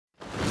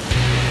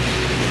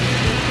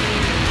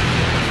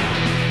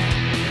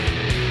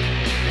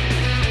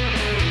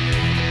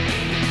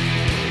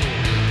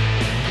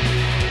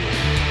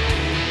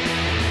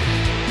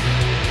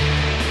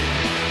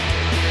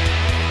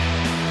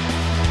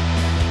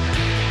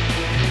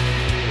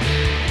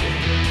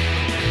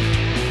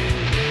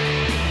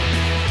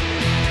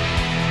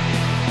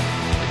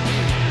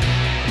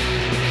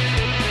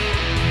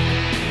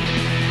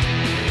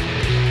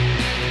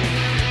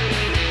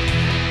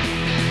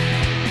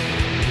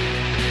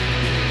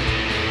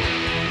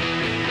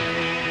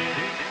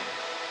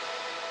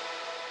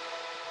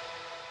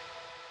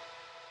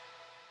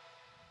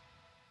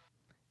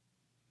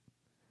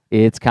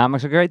It's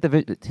Comics Are Great.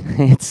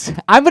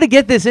 I'm going to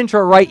get this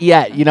intro right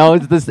yet. You know,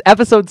 it's this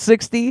episode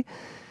 60.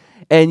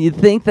 And you'd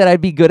think that I'd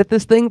be good at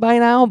this thing by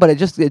now, but it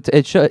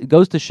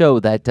goes to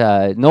show that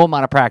no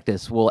amount of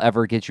practice will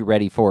ever get you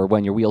ready for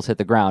when your wheels hit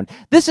the ground.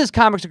 This is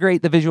Comics Are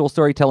Great, the visual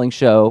storytelling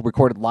show,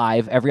 recorded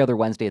live every other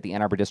Wednesday at the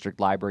Ann Arbor District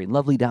Library in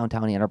lovely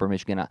downtown Ann Arbor,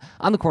 Michigan,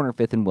 on the corner of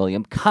 5th and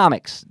William,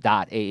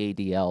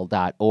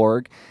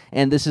 comics.aadl.org.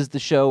 And this is the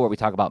show where we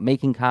talk about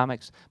making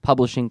comics,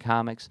 publishing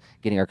comics,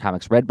 getting our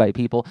comics read by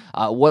people,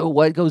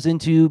 what goes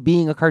into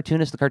being a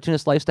cartoonist, the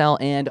cartoonist lifestyle,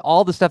 and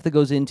all the stuff that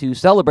goes into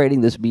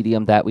celebrating this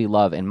medium that we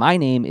love. And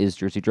my name is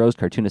Jerzy Drozd,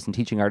 cartoonist and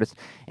teaching artist,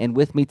 and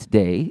with me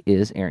today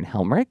is Erin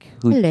Helmrich.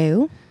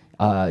 Hello.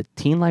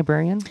 Teen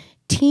librarian.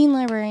 Teen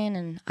librarian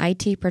and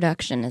IT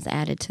production is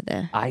added to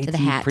the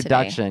hat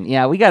production. today.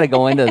 Yeah, we got to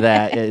go into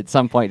that at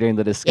some point during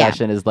the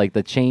discussion. Is like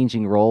the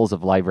changing roles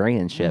of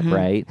librarianship,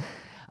 right?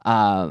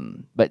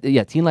 But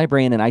yeah, teen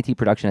librarian and IT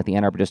production at the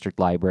Ann Arbor District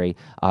Library.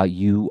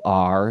 You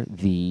are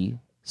the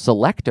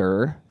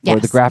selector for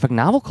the graphic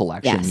novel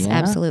collection. Yes,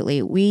 absolutely.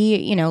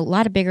 A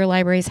lot of bigger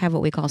libraries have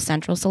what we call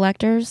central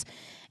selectors,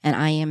 and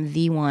I am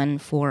the one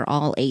for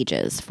all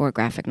ages for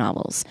graphic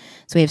novels.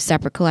 So we have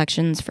separate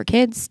collections for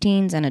kids,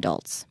 teens, and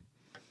adults.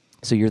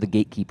 So you're the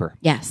gatekeeper.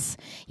 Yes.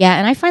 Yeah,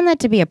 and I find that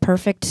to be a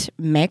perfect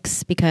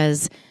mix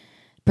because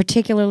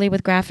particularly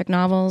with graphic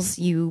novels,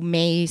 you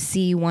may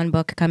see one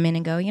book come in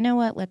and go, you know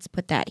what, let's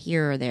put that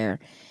here or there.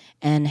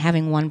 And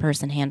having one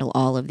person handle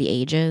all of the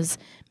ages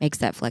makes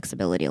that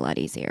flexibility a lot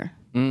easier.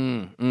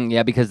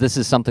 Yeah, because this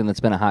is something that's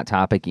been a hot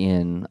topic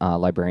in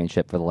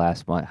librarianship for the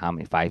last,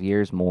 5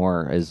 years?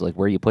 More is like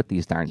where you put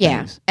these darn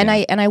things. And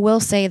I will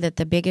say that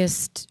the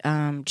biggest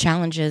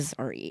challenges,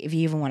 or if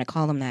you even want to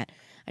call them that,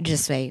 I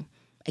just say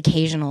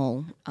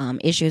occasional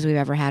issues we've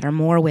ever had are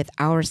more with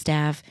our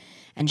staff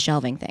and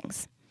shelving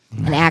things.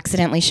 And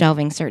accidentally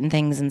shelving certain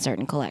things in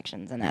certain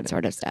collections and that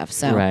sort of stuff.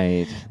 So,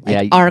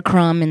 our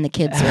crumb in the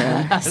kids'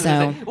 room.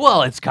 So,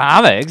 well, it's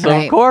comics, so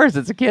of course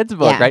it's a kids'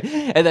 book, right?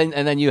 And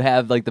then you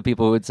have like the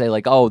people who would say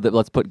like, oh,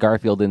 let's put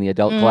Garfield in the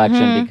adult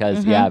collection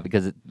because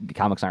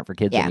comics aren't for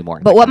kids anymore.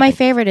 But what my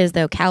favorite is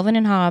though, Calvin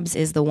and Hobbes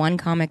is the one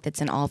comic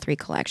that's in all three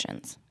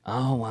collections.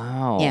 Oh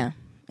wow! Yeah,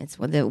 it's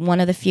one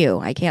of the few.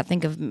 I can't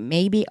think of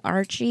maybe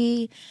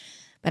Archie,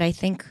 but I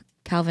think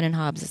Calvin and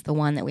Hobbes is the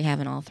one that we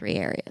have in all three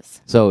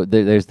areas. So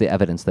there's the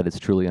evidence that it's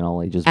truly an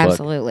all-ages book.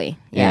 Absolutely,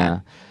 yeah.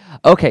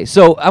 Okay,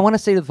 so I want to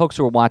say to the folks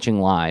who are watching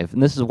live,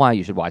 and this is why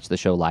you should watch the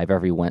show live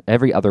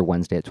every other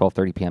Wednesday at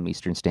 12:30 p.m.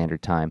 Eastern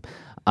Standard Time,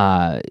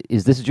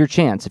 this is your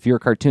chance, if you're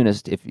a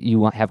cartoonist, if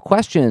you have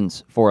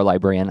questions for a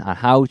librarian on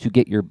how to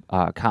get your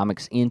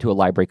comics into a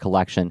library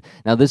collection.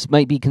 Now, this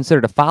might be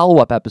considered a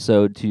follow-up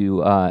episode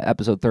to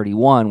episode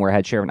 31, where I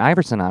had Sharon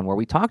Iverson on, where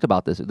we talked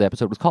about this. The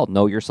episode was called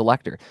Know Your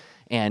Selector.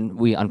 And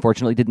we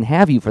unfortunately didn't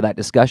have you for that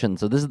discussion.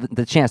 So this is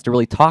the chance to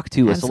really talk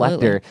to a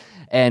selector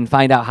and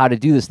find out how to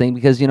do this thing.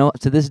 Because,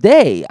 to this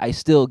day, I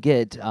still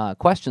get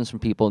questions from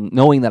people,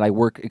 knowing that I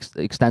work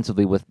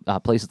extensively with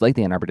places like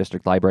the Ann Arbor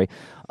District Library.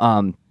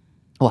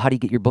 Well, how do you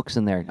get your books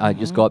in there? You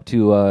just go up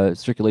to a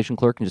circulation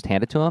clerk and just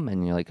hand it to them,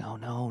 and you're like, oh,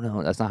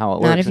 no, that's not how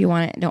it works. Not if you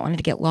don't want it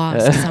to get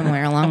lost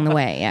somewhere along the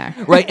way, yeah.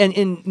 Right,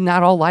 and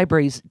not all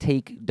libraries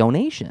take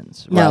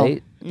donations,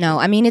 right? No,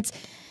 I mean,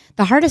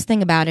 the hardest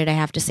thing about it, I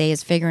have to say,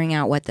 is figuring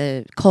out what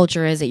the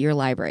culture is at your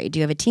library. Do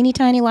you have a teeny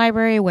tiny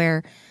library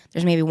where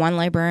there's maybe one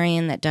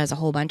librarian that does a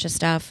whole bunch of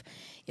stuff?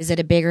 Is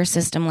it a bigger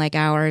system like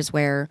ours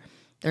where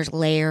there's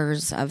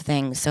layers of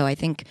things? So I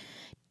think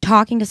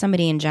talking to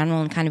somebody in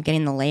general and kind of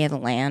getting the lay of the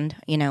land,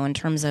 in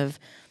terms of,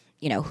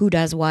 who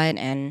does what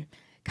and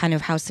kind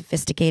of how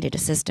sophisticated a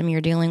system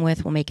you're dealing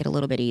with will make it a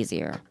little bit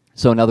easier.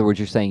 So in other words,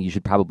 you're saying you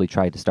should probably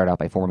try to start out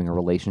by forming a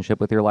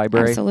relationship with your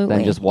library? Absolutely.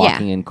 Than just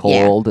walking in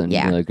cold and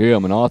being like,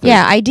 I'm an author.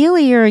 Yeah,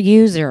 ideally you're a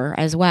user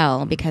as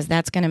well, because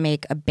that's going to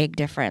make a big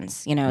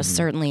difference.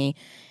 Certainly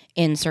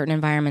in certain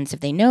environments,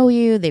 if they know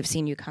you, they've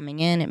seen you coming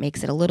in, it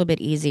makes it a little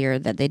bit easier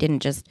that they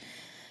didn't just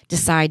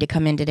decide to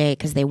come in today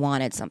because they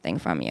wanted something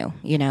from you.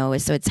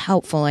 So it's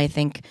helpful, I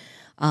think,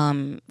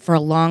 for a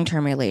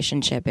long-term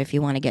relationship if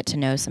you want to get to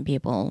know some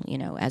people,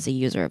 as a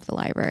user of the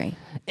library.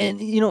 And,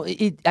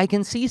 I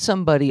can see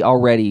somebody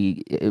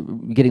already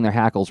getting their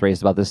hackles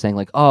raised about this, saying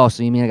like, oh,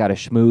 so you mean I got to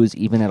schmooze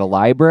even at a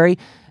library?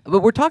 But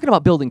we're talking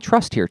about building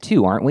trust here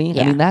too, aren't we?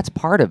 Yeah. I mean, that's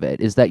part of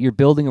it, is that you're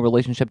building a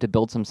relationship to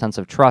build some sense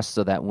of trust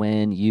so that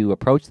when you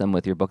approach them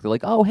with your book, they're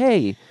like, oh,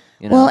 hey.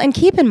 Well, and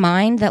keep in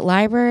mind that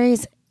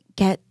libraries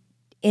get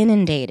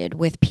inundated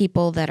with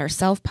people that are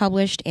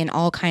self-published in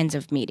all kinds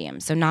of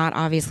mediums. So not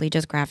obviously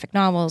just graphic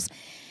novels.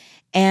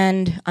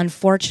 And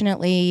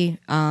unfortunately,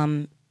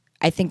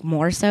 I think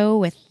more so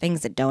with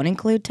things that don't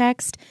include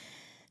text,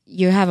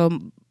 you have a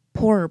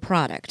poorer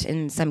product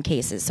in some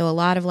cases. So a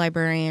lot of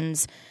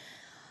librarians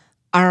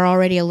are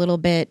already a little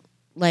bit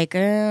like,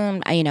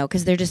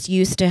 because they're just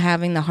used to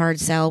having the hard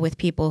sell with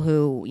people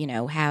who,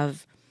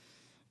 have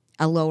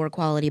a lower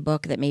quality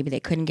book that maybe they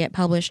couldn't get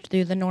published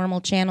through the normal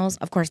channels.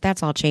 Of course,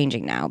 that's all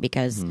changing now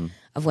because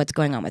of what's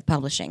going on with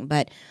publishing.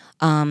 But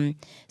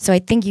so I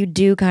think you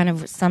do kind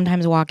of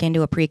sometimes walk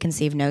into a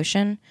preconceived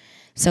notion.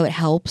 So it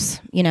helps,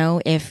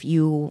 if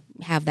you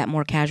have that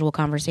more casual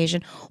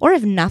conversation. Or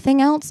if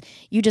nothing else,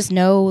 you just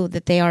know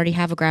that they already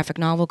have a graphic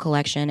novel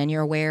collection and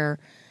you're aware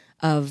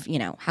of,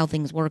 how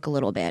things work a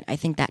little bit. I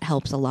think that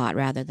helps a lot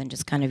rather than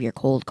just kind of your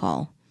cold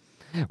call.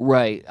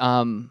 Right.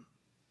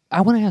 I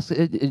want to ask.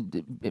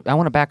 I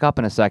want to back up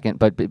in a second,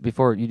 but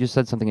before you just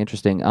said something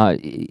interesting.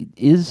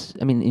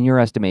 In your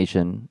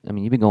estimation,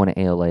 you've been going to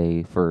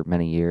ALA for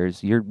many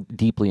years. You're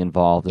deeply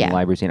involved in the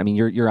library scene.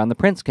 You're on the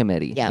Prince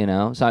Committee.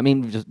 Yeah. So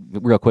just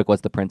real quick,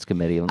 what's the Prince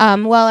Committee?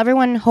 Well,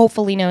 everyone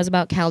hopefully knows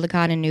about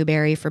Caldecott and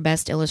Newberry for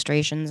best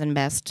illustrations and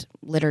best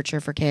literature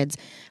for kids.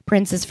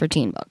 Prince is for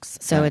teen books,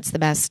 so it's the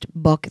best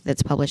book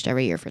that's published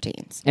every year for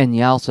teens. And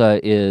YALSA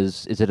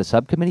is it a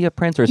subcommittee of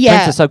Prince, or is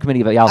Prince a subcommittee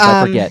of YALSA?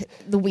 I forget.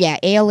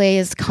 ALA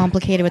is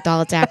complicated with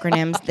all its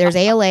acronyms. There's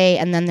ALA,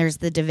 and then there's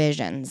the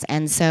divisions.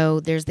 And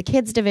so there's the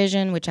kids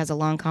division, which has a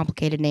long,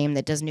 complicated name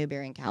that does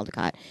Newberry and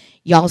Caldecott.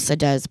 YALSA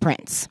does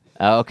Prince.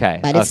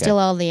 Okay. But it's still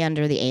all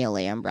under the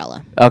ALA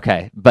umbrella.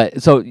 Okay.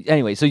 But so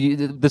anyway,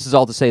 this is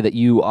all to say that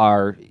you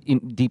are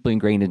deeply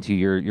ingrained into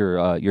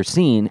your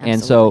scene. Absolutely.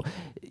 And so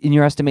in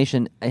your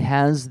estimation,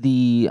 has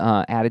the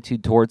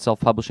attitude towards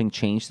self-publishing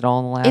changed at all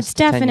in the last 10 years? It's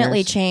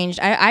definitely changed.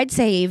 I'd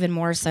say even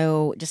more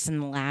so just in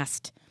the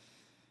last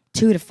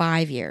 2 to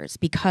 5 years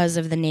because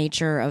of the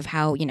nature of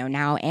how,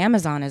 now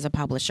Amazon is a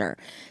publisher.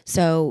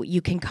 So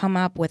you can come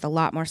up with a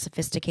lot more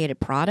sophisticated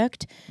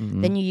product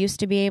than you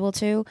used to be able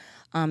to.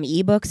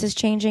 Ebooks is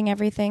changing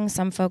everything.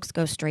 Some folks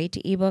go straight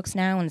to ebooks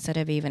now instead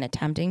of even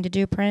attempting to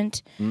do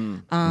print.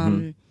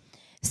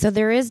 So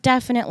there is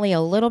definitely a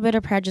little bit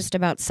of prejudice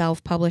about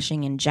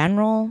self-publishing in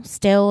general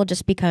still,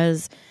 just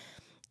because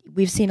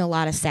we've seen a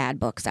lot of sad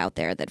books out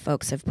there that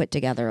folks have put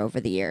together over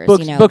the years.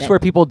 Books where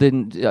people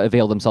didn't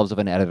avail themselves of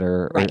an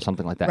editor or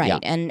something like that. Right,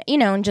 yeah.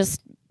 and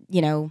just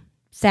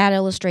sad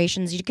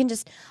illustrations. You can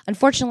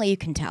unfortunately, you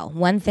can tell.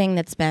 One thing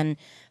that's been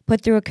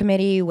put through a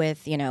committee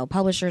with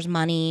publishers'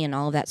 money and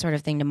all of that sort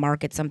of thing to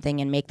market something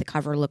and make the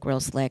cover look real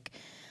slick.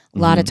 A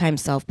lot of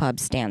times,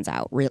 self-pub stands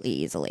out really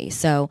easily.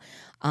 So,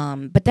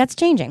 but that's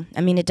changing.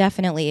 It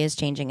definitely is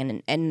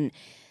changing, and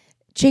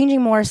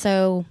changing more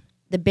so.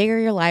 The bigger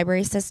your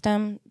library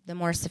system, the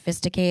more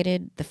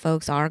sophisticated the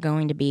folks are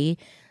going to be.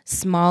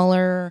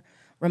 Smaller,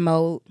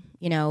 remote,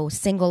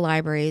 single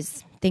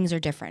libraries, things are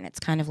different. It's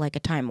kind of like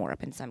a time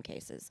warp in some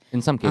cases.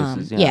 In some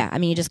cases, yeah.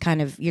 You just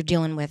you're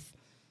dealing with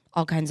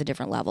all kinds of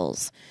different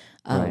levels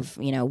of,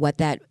 what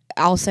that...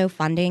 Also,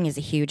 funding is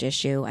a huge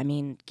issue.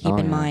 Keep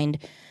in mind,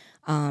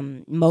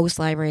 most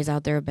libraries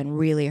out there have been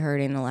really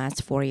hurting the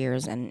last 4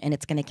 years, and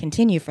it's going to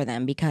continue for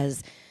them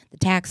because the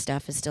tax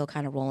stuff is still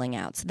kind of rolling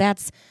out. So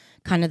that's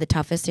kind of the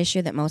toughest issue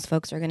that most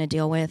folks are going to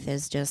deal with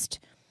is just,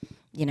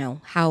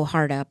 how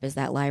hard up is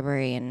that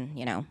library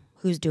and,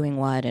 who's doing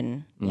what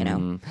and,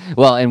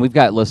 Well, and we've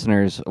got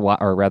listeners,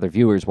 or rather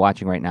viewers,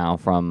 watching right now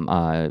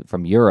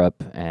from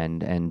Europe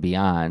and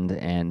beyond,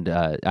 and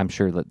I'm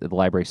sure that the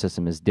library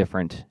system is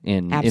different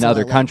in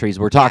other countries.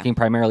 We're talking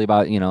primarily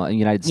about,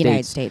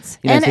 United States.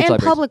 And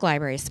public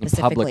libraries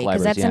specifically,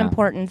 because that's an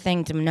important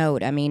thing to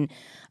note.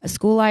 A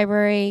school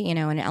library,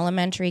 an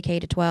elementary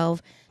K to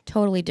 12,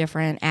 totally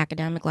different.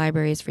 Academic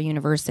libraries for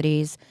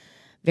universities,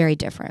 very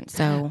different.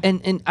 So,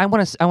 and I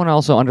want to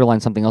also underline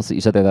something else that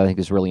you said there that I think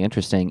is really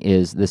interesting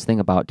is this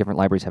thing about different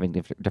libraries having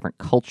different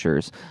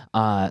cultures.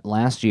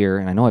 Last year,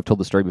 and I know I've told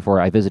the story before,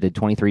 I visited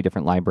 23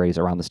 different libraries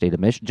around the state of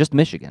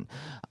Michigan,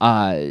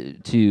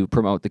 to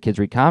promote the Kids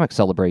Read Comics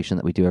celebration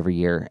that we do every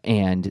year.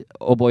 And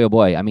oh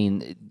boy,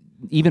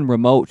 even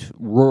remote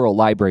rural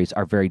libraries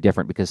are very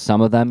different because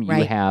some of them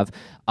you have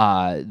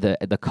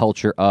the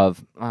culture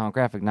of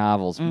graphic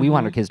novels. We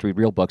want our kids to read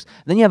real books.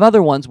 Then you have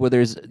other ones where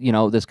there's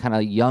this kind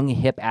of young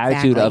hip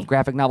attitude of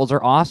graphic novels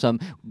are awesome.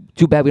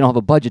 Too bad we don't have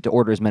a budget to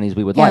order as many as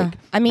we would like.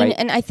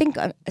 And I think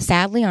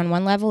sadly on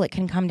one level it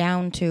can come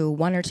down to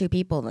one or two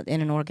people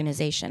in an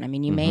organization.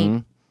 You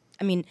may.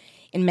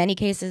 In many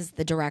cases,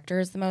 the director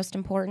is the most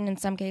important in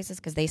some cases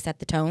because they set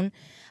the tone.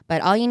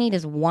 But all you need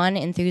is one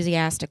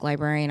enthusiastic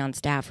librarian on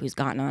staff who's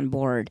gotten on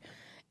board,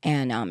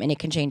 and it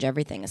can change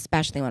everything,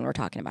 especially when we're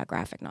talking about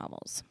graphic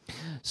novels.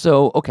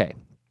 So, okay.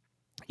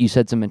 You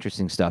said some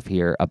interesting stuff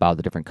here about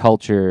the different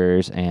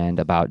cultures and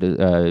about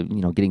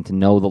getting to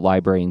know the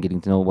library and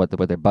getting to know what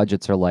their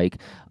budgets are like.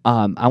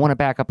 I want to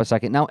back up a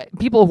second. Now,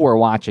 people who are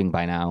watching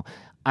by now,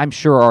 I'm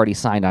sure already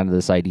signed on to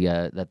this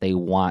idea that they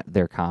want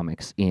their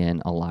comics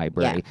in a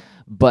library. Yeah.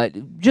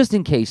 But just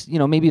in case,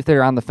 maybe if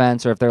they're on the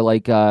fence or if they're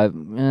like, I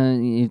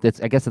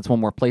guess that's one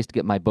more place to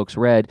get my books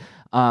read.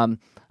 I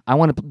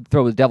want to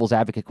throw a devil's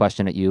advocate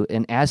question at you.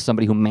 And as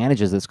somebody who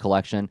manages this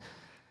collection,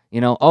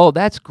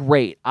 that's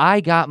great.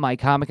 I got my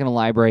comic in a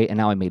library and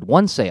now I made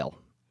one sale.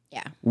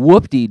 Yeah.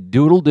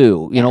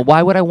 Whoop-de-doodle-doo.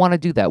 Why would I want to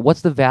do that?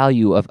 What's the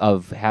value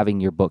of having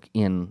your book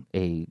in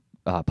a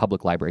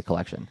public library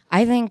collection?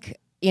 I think,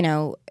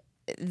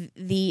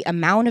 the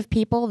amount of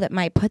people that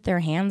might put their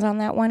hands on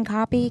that one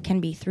copy can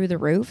be through the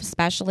roof,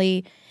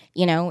 especially,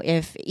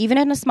 if even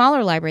in a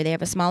smaller library, they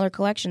have a smaller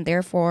collection.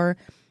 Therefore,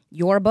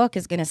 your book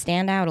is going to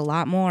stand out a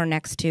lot more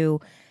next to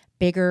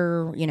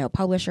bigger,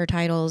 publisher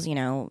titles.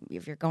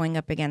 If you're going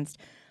up against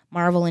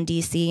Marvel and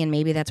DC, and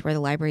maybe that's where the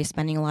library is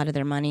spending a lot of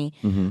their money.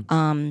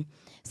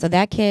 So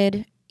that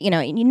kid,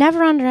 you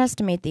never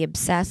underestimate the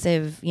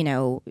obsessive,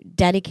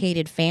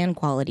 dedicated fan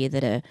quality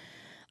that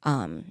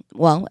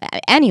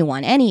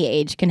anyone, any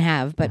age can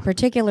have, but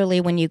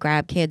particularly when you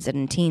grab kids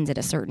and teens at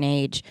a certain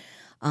age,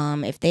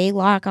 if they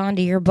lock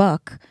onto your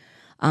book,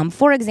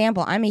 for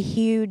example, I'm a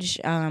huge,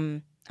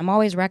 I'm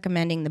always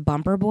recommending the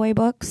Bumper Boy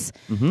books,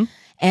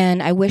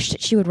 and I wish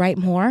that she would write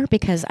more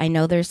because I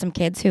know there's some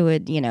kids who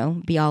would,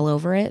 be all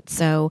over it.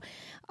 So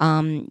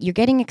you're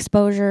getting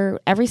exposure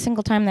every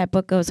single time that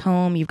book goes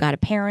home. You've got a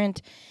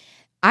parent.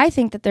 I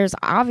think that there's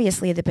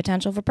obviously the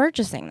potential for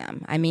purchasing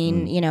them. I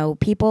mean,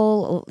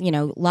 people,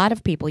 a lot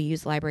of people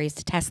use libraries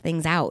to test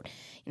things out.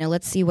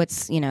 Let's see what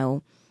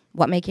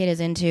my kid is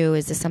into.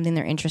 Is this something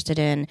they're interested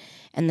in?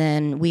 And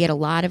then we get a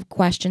lot of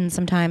questions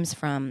sometimes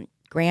from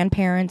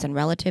grandparents and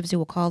relatives who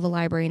will call the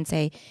library and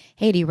say,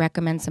 hey, do you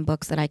recommend some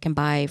books that I can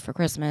buy for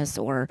Christmas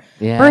or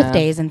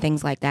birthdays and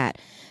things like that?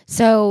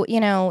 So,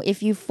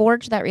 if you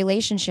forge that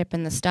relationship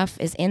and the stuff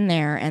is in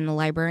there and the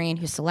librarian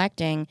who's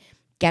selecting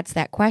gets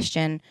that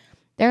question,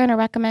 they're going to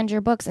recommend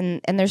your books.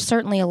 And there's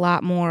certainly a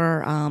lot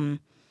more,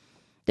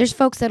 there's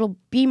folks that'll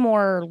be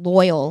more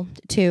loyal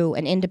to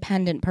an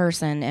independent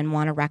person and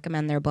want to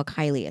recommend their book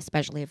highly,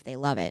 especially if they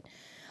love it,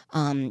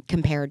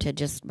 compared to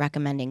just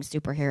recommending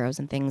superheroes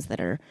and things that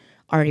are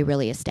already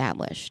really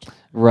established.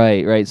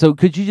 Right. So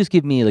could you just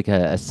give me like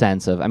a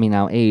sense of,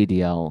 now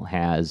AADL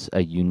has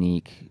a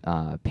unique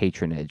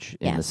patronage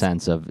in the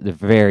sense of the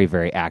very,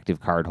 very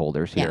active card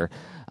holders here.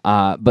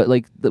 But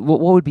like, what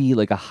would be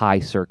like a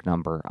high circ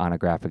number on a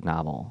graphic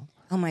novel?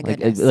 Oh my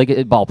goodness! Like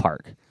a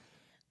ballpark.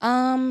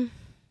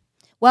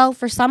 Well,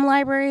 for some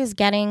libraries,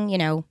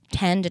 getting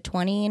 10 to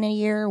 20 in a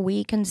year,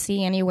 we can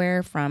see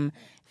anywhere from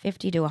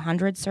 50 to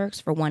 100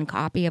 circs for one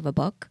copy of a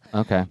book.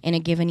 Okay. In a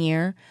given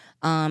year,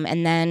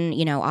 and then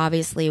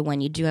obviously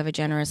when you do have a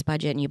generous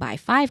budget and you buy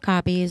 5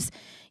 copies,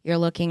 you're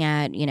looking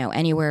at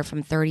anywhere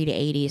from 30 to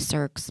 80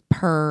 circs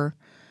per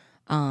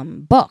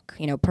book,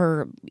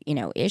 per,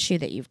 issue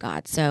that you've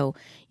got. So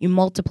you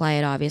multiply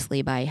it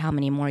obviously by how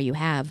many more you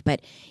have.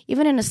 But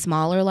even in a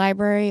smaller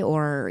library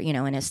or, in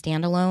a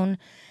standalone,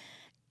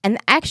 and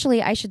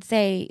actually I should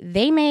say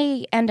they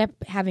may end up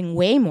having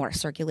way more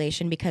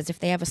circulation because if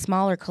they have a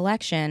smaller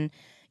collection,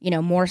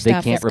 more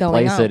stuff is going on.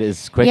 They can't replace it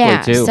as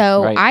quickly too.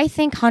 So right. I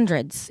think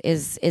hundreds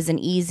is an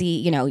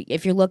easy,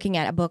 if you're looking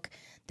at a book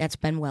that's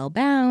been well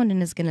bound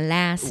and is going to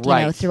last,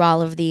 through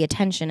all of the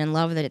attention and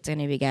love that it's going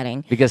to be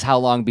getting. Because how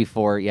long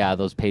before,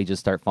 those pages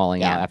start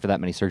falling out after that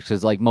many searches?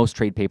 Because like most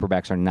trade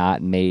paperbacks are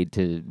not made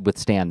to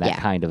withstand that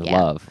kind of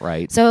love,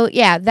 right? So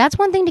that's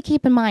one thing to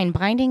keep in mind.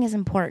 Binding is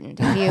important.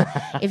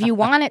 If you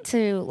want it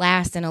to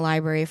last in a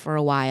library for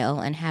a while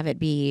and have it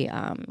be,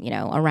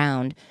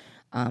 around.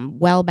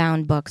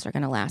 Well-bound books are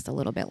going to last a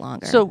little bit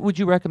longer. So would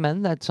you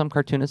recommend that some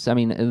cartoonists,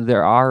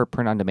 there are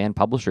print-on-demand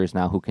publishers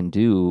now who can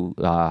do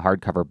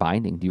hardcover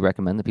binding. Do you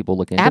recommend that people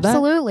look into that?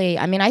 Absolutely.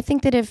 I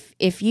think that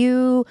if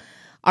you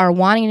are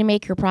wanting to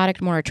make your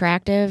product more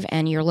attractive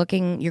and you're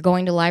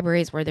going to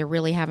libraries where they're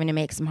really having to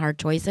make some hard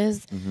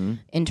choices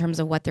in terms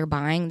of what they're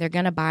buying, they're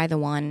going to buy the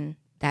one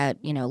that,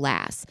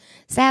 lasts.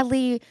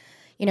 Sadly,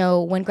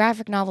 when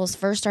graphic novels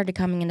first started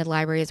coming into the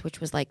libraries,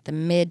 which was like the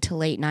mid to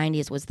late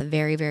 90s, was the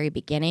very, very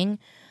beginning,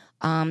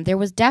 there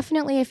was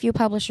definitely a few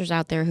publishers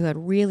out there who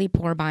had really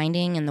poor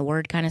binding and the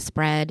word kind of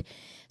spread.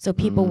 So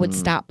people would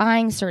stop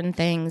buying certain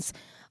things.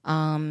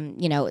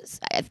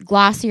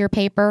 Glossier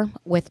paper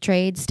with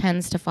trades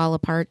tends to fall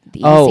apart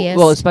the easiest.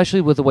 Well, especially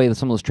with the way that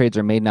some of those trades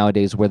are made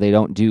nowadays where they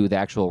don't do the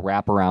actual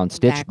wraparound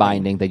stitch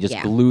binding. They just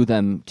glue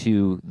them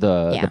to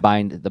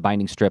the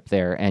binding strip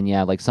there. And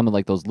like some of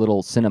like those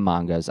little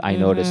cinemangas, I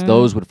noticed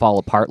those would fall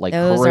apart like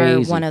those crazy.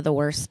 Those are one of the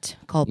worst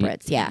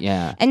culprits,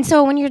 yeah. And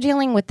so when you're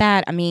dealing with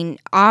that,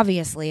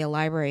 obviously a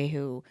library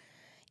who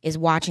is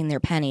watching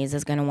their pennies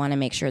is going to want to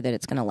make sure that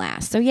it's going to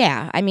last. So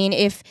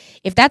if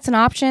that's an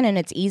option and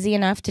it's easy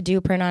enough to do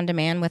print on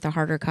demand with a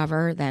harder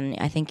cover, then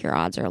I think your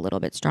odds are a little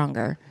bit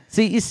stronger.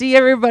 See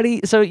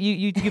everybody. So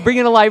you bring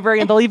in a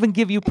library and they'll even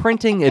give you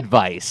printing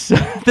advice.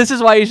 This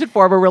is why you should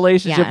form a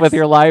relationship with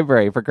your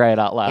library, for crying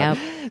out loud.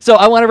 Yep. So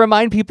I want to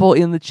remind people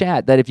in the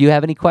chat that if you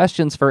have any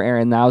questions for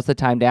Erin, now's the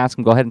time to ask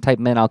them. Go ahead and type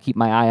them in. I'll keep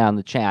my eye on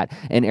the chat,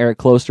 and Eric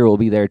Closter will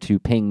be there to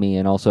ping me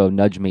and also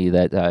nudge me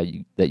that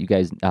you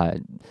guys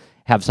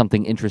have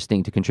something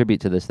interesting to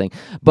contribute to this thing.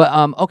 But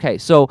okay,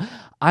 so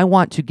I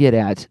want to get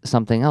at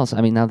something else.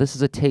 Now this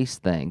is a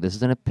taste thing. This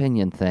is an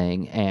opinion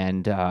thing,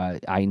 and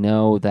I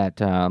know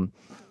that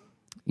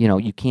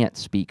you can't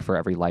speak for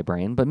every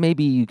librarian, but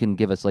maybe you can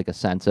give us like a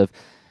sense of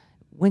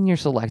when you're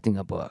selecting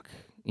a book.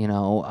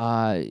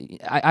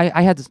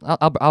 I had this.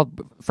 I'll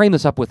frame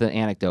this up with an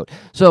anecdote.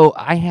 So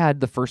I had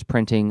the first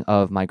printing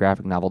of my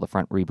graphic novel, The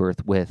Front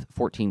Rebirth, with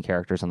 14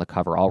 characters on the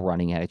cover, all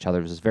running at each other.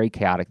 It was this very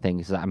chaotic thing.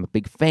 Because I'm a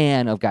big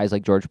fan of guys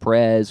like George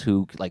Perez,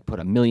 who like put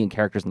 1 million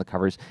characters on the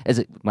covers.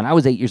 When I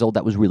was 8 years old,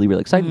 that was really,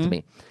 really exciting to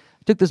me.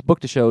 I took this book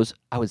to shows.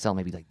 I would sell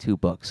maybe like 2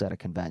 books at a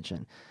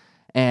convention,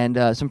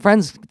 and some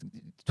friends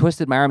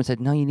twisted my arm and said,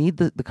 no, you need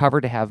the cover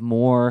to have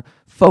more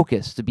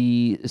focus, to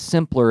be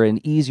simpler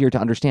and easier to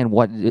understand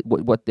what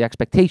the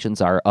expectations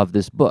are of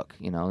this book,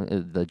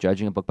 the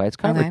judging a book by its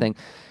cover thing.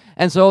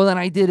 And so then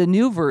I did a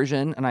new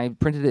version, and I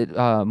printed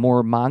it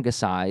more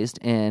manga-sized,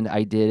 and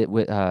I did it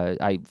with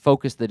I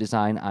focused the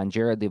design on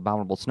Jared the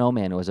Abominable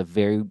Snowman. It was a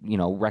very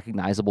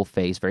recognizable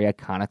face, very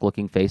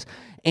iconic-looking face,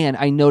 and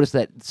I noticed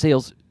that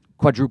sales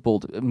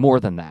quadrupled more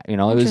than that.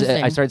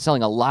 I started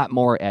selling a lot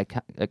more at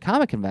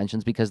comic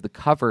conventions because the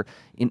cover,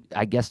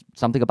 I guess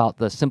something about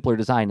the simpler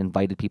design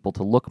invited people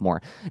to look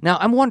more. Now,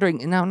 I'm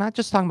wondering, not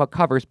just talking about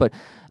covers, but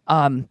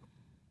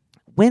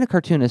when a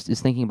cartoonist is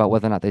thinking about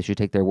whether or not they should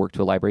take their work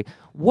to a library,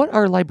 what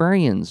are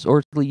librarians,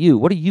 or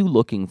what are you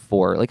looking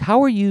for? Like,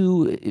 how are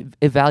you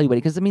evaluating?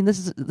 Because, this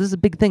is a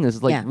big thing. This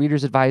is like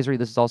Reader's Advisory.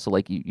 This is also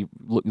like you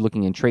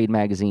looking in trade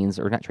magazines,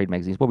 or not trade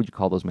magazines. What would you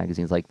call those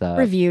magazines? Like the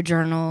review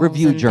journals,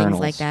 things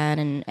like that,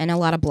 and a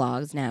lot of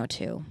blogs now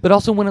too. But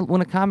also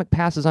when a comic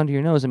passes under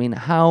your nose,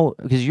 how,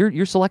 because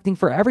you're selecting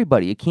for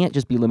everybody. It can't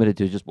just be limited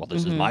to just,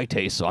 this is my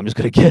taste, so I'm just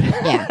going to get it.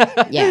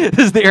 Yeah.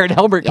 This is the Erin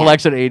Helmrich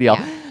collection at ADL.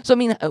 Yeah. So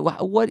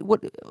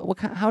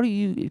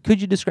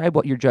could you describe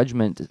what your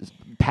judgment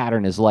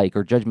pattern is like,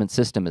 or judgment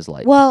system is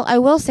like? Well, I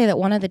will say that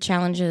one of the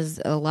challenges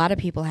a lot of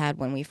people had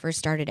when we first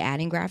started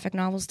adding graphic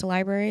novels to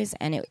libraries,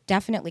 and it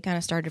definitely kind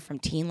of started from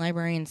teen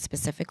librarians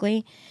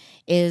specifically,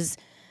 is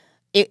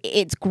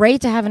it's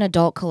great to have an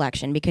adult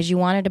collection because you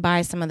wanted to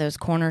buy some of those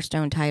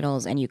cornerstone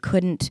titles and you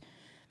couldn't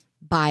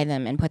buy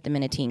them and put them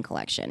in a teen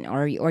collection,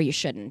 or you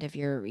shouldn't if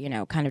you're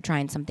kind of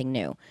trying something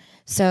new.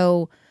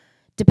 So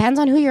depends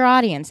on who your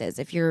audience is.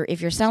 If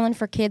you're selling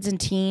for kids and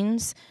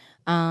teens,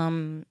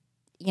 to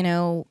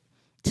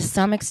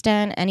some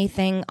extent,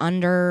 anything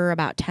under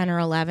about 10 or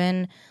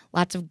 11,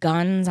 lots of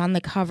guns on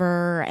the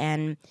cover,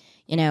 and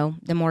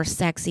the more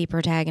sexy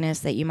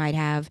protagonists that you might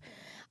have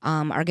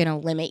are going to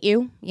limit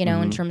you,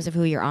 in terms of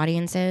who your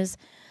audience is.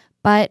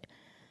 But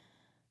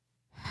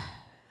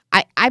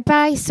I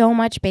buy so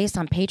much based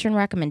on patron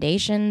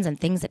recommendations and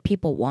things that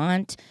people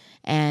want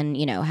and,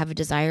 have a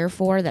desire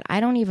for, that I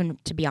don't even,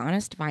 to be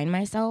honest, find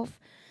myself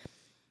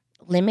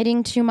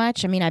limiting too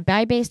much. I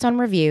buy based on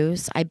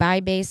reviews. I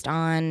buy based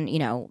on,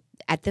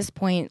 at this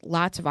point,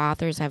 lots of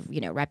authors have,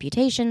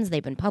 reputations.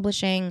 They've been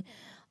publishing.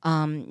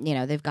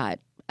 They've got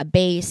a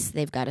base.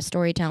 They've got a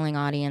storytelling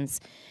audience.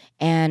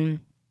 And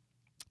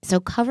so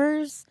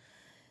covers,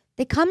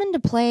 they come into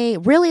play,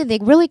 they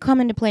really come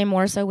into play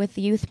more so with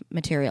the youth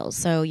materials.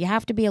 So you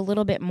have to be a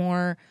little bit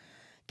more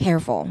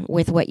careful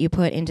with what you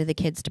put into the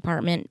kids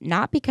department,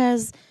 not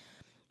because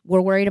we're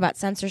worried about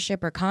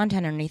censorship or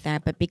content or anything,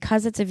 but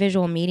because it's a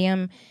visual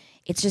medium,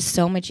 it's just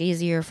so much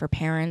easier for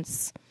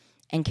parents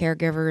and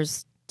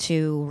caregivers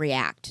to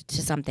react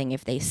to something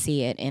if they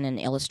see it in an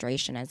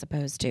illustration as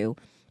opposed to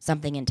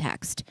something in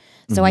text.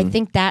 So I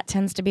think that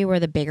tends to be where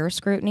the bigger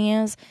scrutiny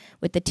is.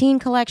 With the teen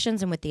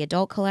collections and with the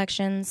adult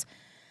collections,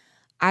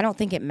 I don't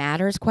think it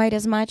matters quite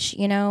as much,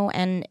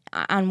 and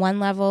on one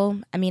level,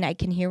 I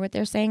can hear what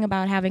they're saying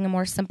about having a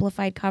more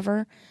simplified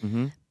cover,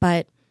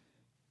 but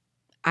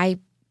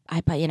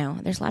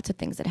there's lots of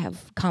things that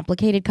have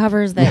complicated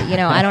covers that,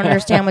 I don't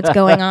understand what's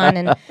going on,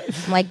 and I'm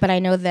like, but I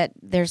know that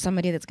there's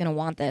somebody that's going to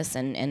want this,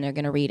 and they're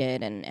going to read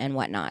it and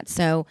whatnot.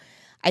 So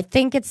I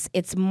think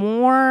it's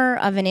more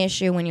of an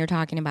issue when you're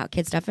talking about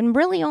kid stuff, and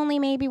really only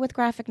maybe with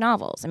graphic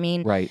novels.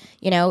 Right.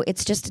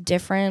 It's just a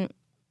different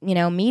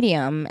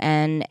medium,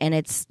 and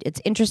it's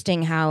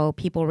interesting how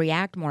people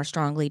react more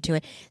strongly to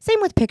it.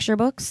 Same with picture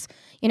books,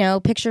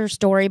 picture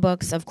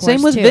storybooks, of course.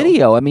 Same with too.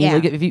 video.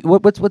 Like if you,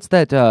 what's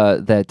that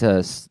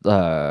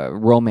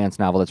romance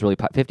novel that's really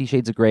 50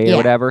 Shades of Grey or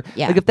whatever?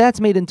 Yeah. Like if that's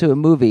made into a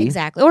movie,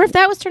 exactly, or if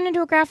that was turned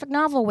into a graphic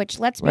novel, which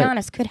let's be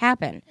honest, could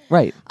happen.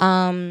 Right.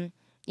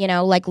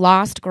 Like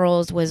Lost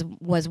Girls was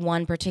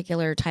one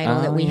particular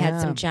title that we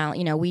had some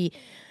challenge.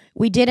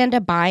 We did end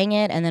up buying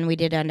it, and then we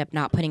did end up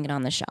not putting it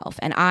on the shelf.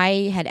 And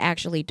I had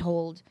actually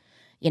told,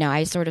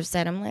 I sort of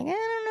said, I'm like, I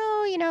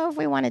don't know, if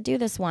we want to do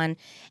this one.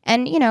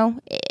 And,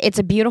 it's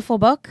a beautiful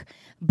book,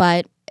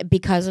 but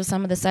because of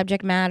some of the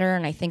subject matter,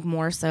 and I think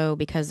more so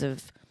because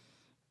of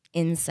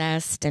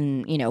incest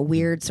and,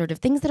 weird sort of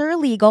things that are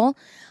illegal,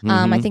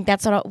 I think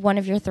that's one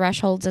of your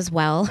thresholds as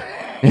well.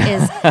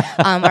 Is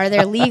are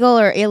there legal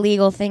or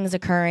illegal things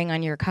occurring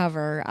on your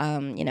cover?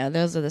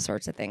 Those are the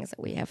sorts of things that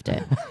we have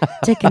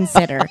to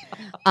consider.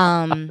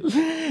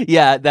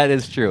 Yeah, that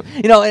is true.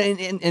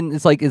 And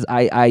it's like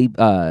I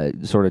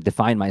sort of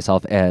define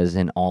myself as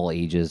an all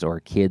ages or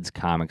kids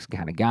comics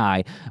kind of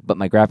guy, but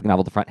my graphic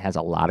novel at the front has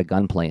a lot of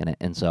gunplay in it.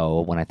 And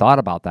so when I thought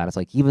about that, it's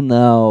like even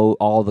though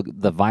all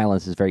the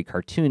violence is very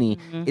cartoony,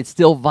 it's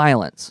still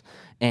violence.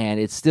 and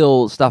it's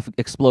still stuff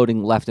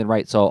exploding left and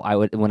right. So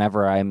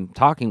whenever I'm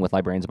talking with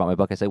librarians about my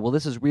book, I say, well,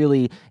 this is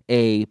really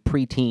a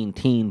preteen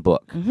teen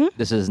book.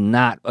 This is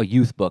not a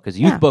youth book. Because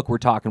youth book, we're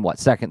talking what,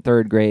 second,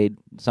 third grade,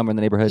 somewhere in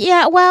the neighborhood.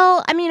 Yeah,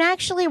 well, I mean,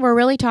 actually, we're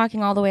really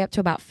talking all the way up to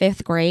about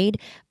 5th grade.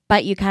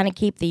 But you kind of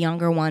keep the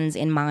younger ones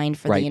in mind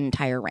for the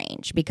entire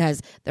range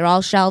because they're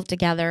all shelved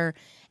together.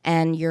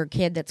 And your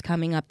kid that's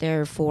coming up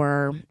there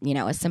for,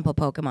 a simple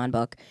Pokemon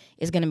book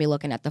is going to be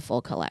looking at the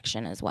full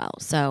collection as well.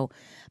 So,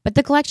 but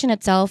the collection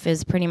itself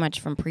is pretty much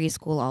from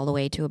preschool all the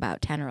way to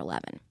about 10 or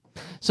 11.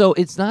 So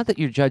it's not that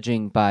you're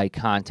judging by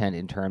content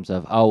in terms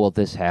of, oh, well,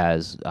 this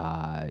has,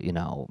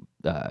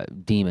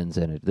 demons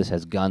in it. This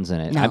has guns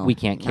in it. No, we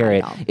can't carry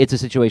it. It's a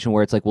situation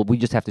where it's like, well, we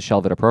just have to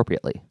shelve it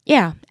appropriately.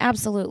 Yeah,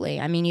 absolutely.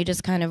 I mean, you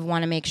just kind of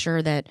want to make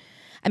sure that,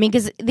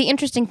 because the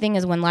interesting thing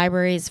is when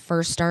libraries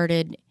first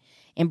started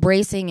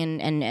embracing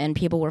and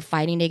people were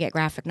fighting to get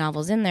graphic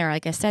novels in there,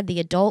 like I said, the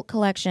adult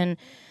collection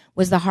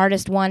was the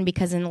hardest one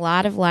because in a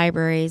lot of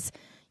libraries,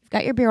 you've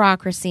got your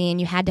bureaucracy and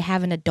you had to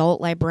have an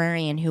adult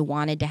librarian who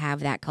wanted to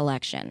have that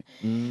collection.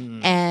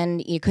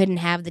 And you couldn't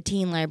have the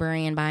teen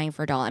librarian buying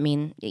for adult. I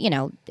mean,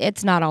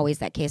 it's not always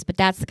that case, but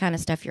that's the kind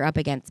of stuff you're up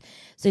against.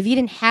 So if you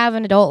didn't have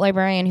an adult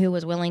librarian who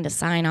was willing to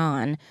sign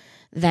on,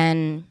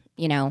 then,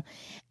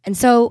 and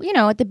so,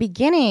 at the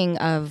beginning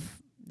of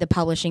the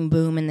publishing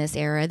boom in this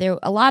era,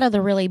 a lot of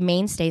the really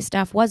mainstay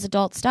stuff was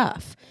adult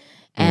stuff.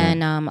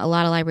 And a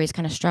lot of libraries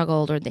kind of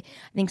struggled, or I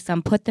think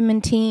some put them in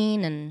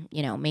teen and,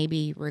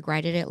 maybe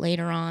regretted it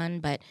later on.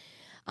 But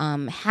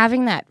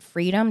having that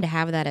freedom to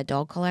have that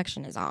adult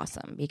collection is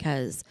awesome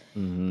because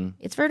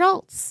it's for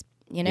adults,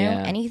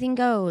 anything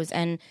goes.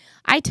 And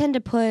I tend to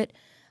put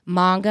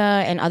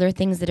manga and other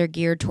things that are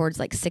geared towards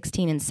like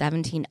 16 and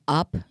 17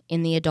 up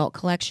in the adult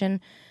collection,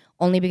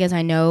 only because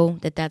I know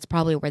that that's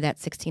probably where that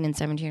 16 and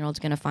 17-year-old is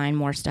going to find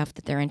more stuff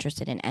that they're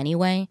interested in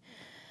anyway.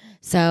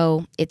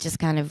 So it just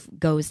kind of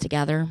goes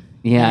together.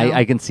 Yeah,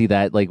 I can see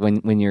that. Like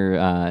when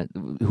you're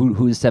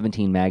who's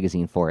 17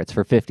 magazine for? It's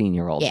for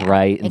 15-year-olds,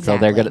 right? And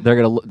exactly. So they're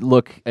gonna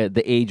look at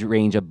the age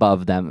range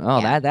above them.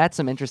 Oh, that's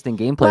some interesting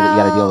gameplay that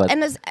you got to deal with.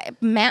 And this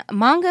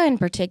manga in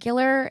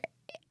particular,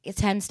 it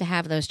tends to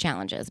have those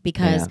challenges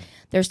because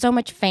there's so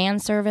much fan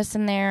service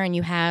in there, and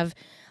you have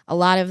a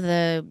lot of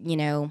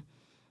the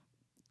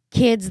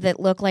kids that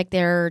look like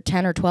they're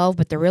 10 or 12,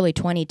 but they're really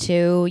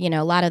 22.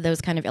 A lot of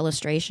those kind of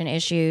illustration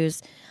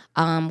issues.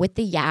 With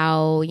the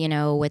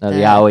yaoi, with the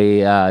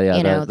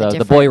yaoi,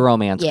 the boy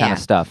romance kind of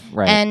stuff,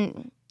 right?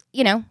 And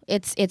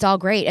it's all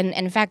great. And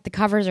in fact, the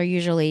covers are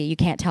usually you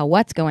can't tell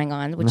what's going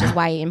on, which is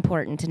why it's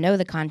important to know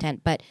the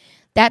content. But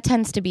that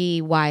tends to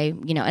be why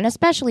and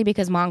especially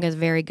because manga is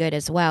very good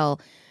as well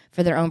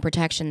for their own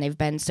protection. They've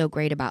been so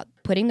great about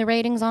putting the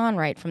ratings on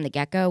right from the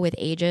get-go with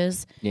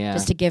ages,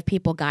 just to give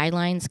people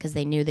guidelines because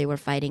they knew they were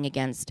fighting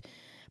against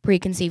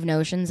preconceived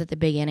notions at the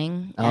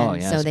beginning.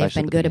 So they've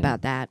been good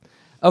about that.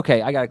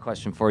 Okay, I got a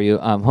question for you.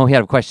 We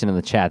had a question in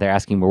the chat. They're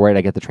asking where did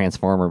I get the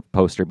Transformer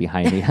poster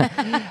behind me?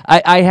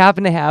 I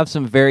happen to have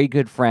some very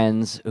good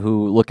friends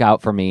who look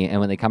out for me, and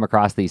when they come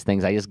across these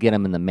things, I just get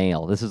them in the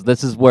mail. This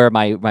is where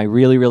my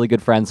really, really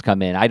good friends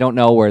come in. I don't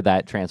know where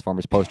that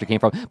Transformers poster came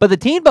from, but the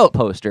Teen Boat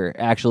poster,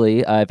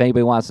 actually, if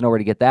anybody wants to know where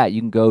to get that, you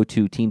can go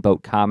to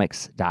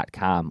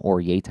teenboatcomics.com or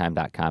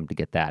yaytime.com to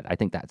get that. I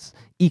think that's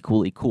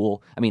equally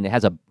cool. I mean, it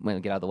has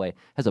get out of the way, it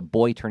has a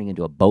boy turning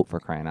into a boat, for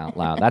crying out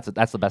loud.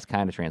 That's the best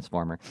kind of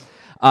Transformer.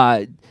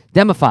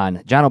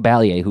 Demophon, John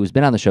O'Ballier, who's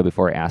been on the show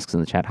before, asks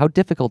in the chat, how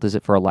difficult is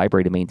it for a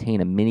library to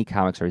maintain a mini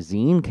comics or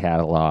zine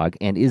catalog,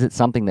 and is it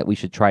something that we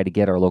should try to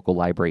get our local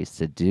libraries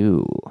to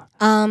do?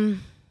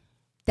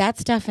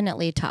 That's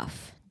definitely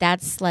tough.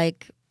 That's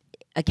like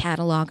a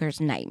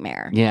cataloger's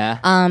nightmare. Yeah.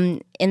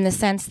 In the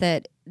sense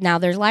that now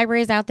there's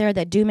libraries out there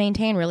that do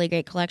maintain really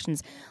great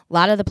collections. A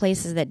lot of the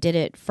places that did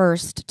it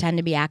first tend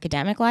to be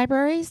academic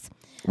libraries.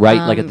 Right,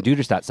 like at the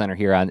Duderstadt Center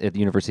here at the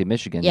University of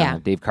Michigan. Yeah.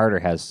 Dave Carter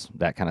has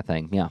that kind of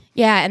thing, yeah.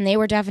 Yeah, and they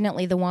were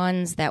definitely the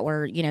ones that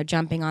were,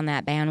 jumping on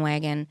that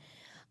bandwagon.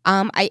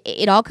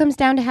 It all comes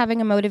down to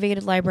having a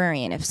motivated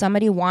librarian. If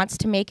somebody wants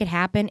to make it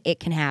happen, it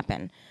can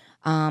happen.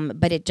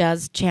 But it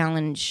does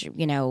challenge,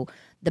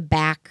 the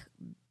back,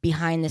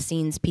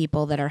 behind-the-scenes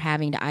people that are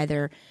having to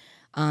either...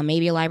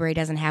 maybe a library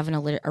doesn't have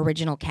an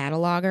original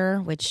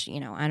cataloger, which,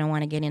 I don't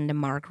want to get into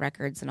MARC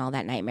records and all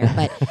that nightmare.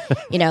 But,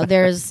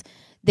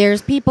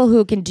 there's people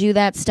who can do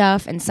that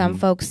stuff, and some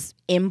folks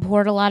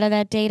import a lot of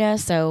that data.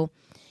 So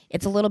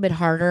it's a little bit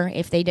harder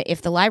if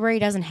the library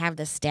doesn't have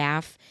the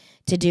staff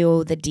to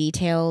do the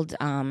detailed,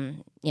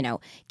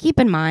 keep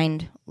in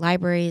mind,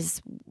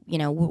 libraries,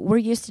 we're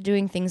used to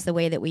doing things the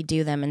way that we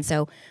do them. And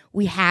so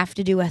we have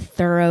to do a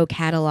thorough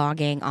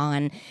cataloging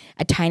on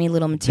a tiny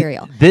little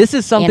material. This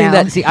is something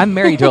that, see, I'm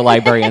married to a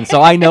librarian,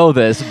 so I know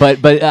this,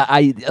 but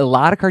a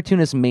lot of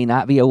cartoonists may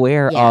not be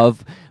aware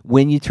of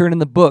when you turn in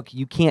the book,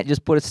 you can't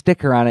just put a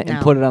sticker on it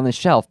and put it on the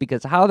shelf,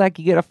 because how the heck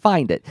you get to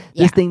find it?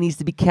 This thing needs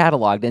to be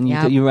cataloged, and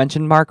you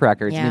mentioned MARC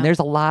records. I mean, there's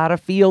a lot of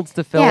fields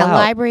to fill out.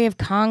 Library of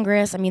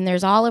Congress. I mean,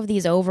 there's all of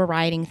these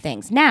overriding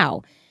things.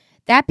 Now,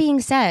 That being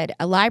said,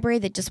 a library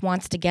that just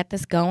wants to get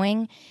this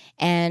going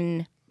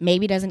and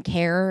maybe doesn't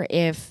care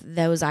if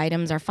those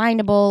items are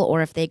findable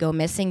or if they go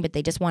missing, but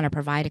they just want to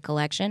provide a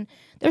collection,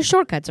 there's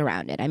shortcuts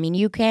around it. I mean,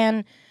 you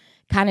can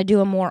kind of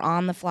do a more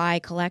on-the-fly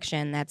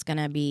collection that's going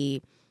to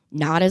be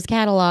not as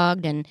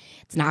cataloged, and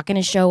it's not going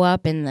to show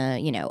up in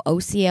the,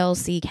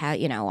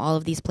 OCLC, all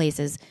of these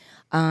places,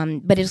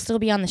 but it'll still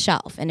be on the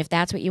shelf. And if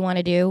that's what you want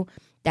to do,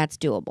 that's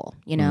doable.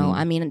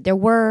 I mean, there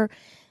were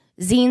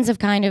zines have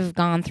kind of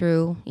gone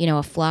through,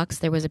 a flux.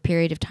 There was a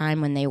period of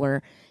time when they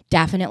were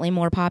definitely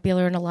more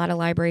popular in a lot of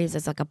libraries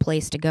as like a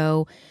place to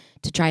go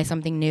to try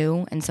something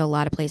new. And so a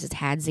lot of places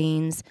had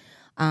zines.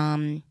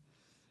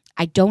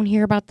 I don't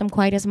hear about them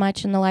quite as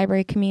much in the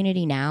library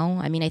community now.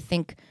 I mean, I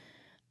think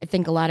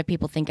a lot of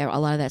people think a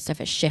lot of that stuff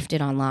has shifted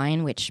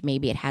online, which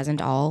maybe it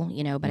hasn't all,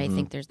 but I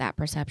think there's that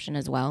perception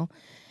as well.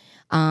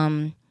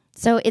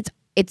 So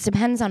it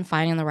depends on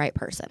finding the right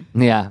person.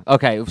 Yeah.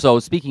 Okay. So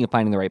speaking of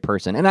finding the right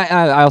person, and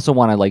I also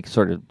want to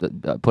sort of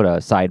put a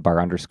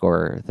sidebar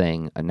underscore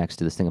thing next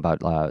to this thing about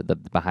the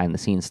behind the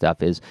scenes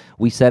stuff is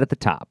we said at the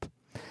top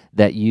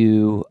that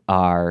you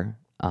are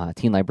a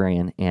teen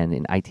librarian and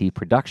in IT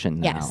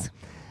production now. Yes.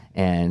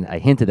 And I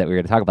hinted that we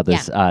were going to talk about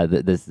this,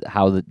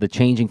 how the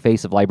changing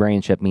face of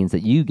librarianship means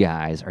that you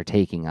guys are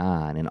taking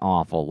on an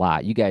awful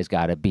lot. You guys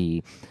got to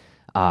be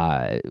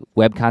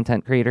web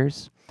content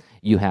creators.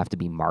 You have to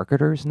be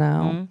marketers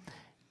now,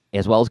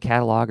 as well as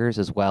catalogers,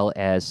 as well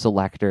as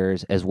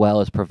selectors, as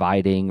well as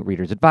providing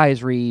reader's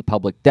advisory,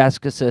 public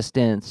desk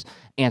assistance,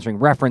 answering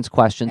reference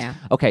questions. Yeah.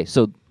 Okay,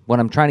 so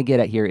what I'm trying to get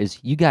at here is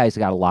you guys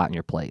got a lot on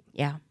your plate.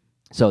 Yeah.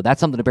 So that's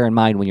something to bear in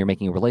mind when you're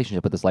making a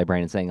relationship with this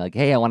librarian and saying like,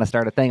 hey, I want to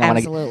start a thing.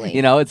 Absolutely.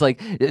 It's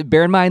like,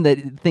 bear in mind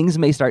that things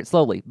may start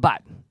slowly.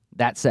 But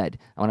that said,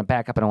 I want to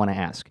back up and I want to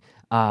ask,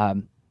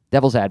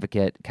 devil's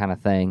advocate kind of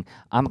thing.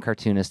 I'm a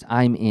cartoonist.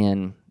 I'm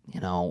in,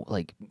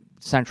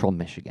 central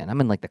Michigan. I'm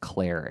in the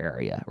Clare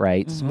area,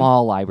 right? Mm-hmm.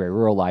 Small library,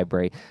 rural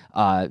library,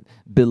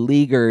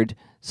 beleaguered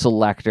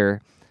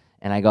selector.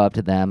 And I go up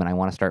to them and I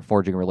want to start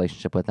forging a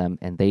relationship with them.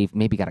 And they've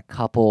maybe got a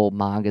couple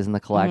mangas in the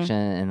collection.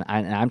 And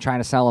I'm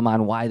trying to sell them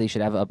on why they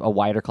should have a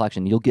wider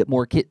collection. You'll get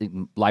more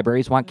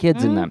libraries want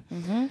kids in them.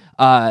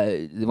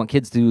 They want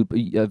kids to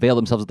avail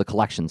themselves of the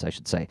collections, I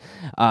should say.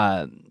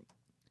 How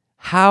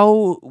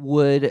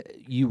would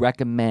you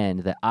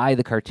recommend that I,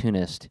 the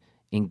cartoonist,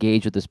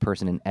 engage with this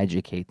person and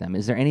educate them?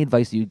 Is there any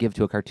advice that you give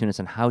to a cartoonist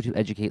on how to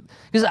educate?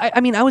 Because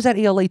I was at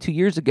ALA 2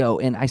 years ago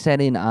and I sat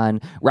in on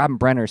Robin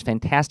Brenner's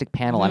fantastic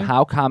panel on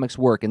how comics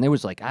work, and there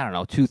was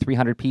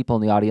 200-300 people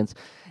in the audience,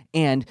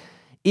 and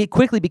it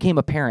quickly became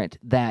apparent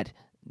that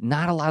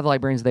not a lot of the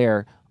librarians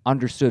there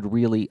understood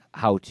really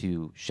how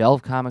to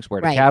shelve comics,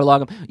 where to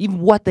catalog them, even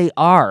what they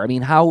are. I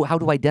mean, how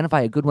to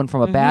identify a good one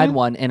from a bad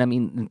one. And I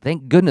mean,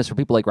 thank goodness for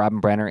people like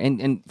Robin Brenner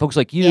and folks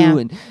like you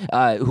and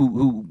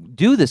who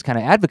do this kind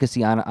of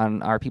advocacy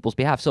on our people's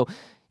behalf. So,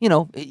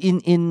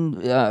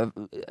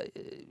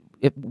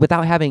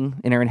 without having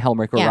an Erin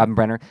Helmrich or Robin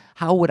Brenner,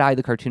 how would I,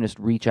 the cartoonist,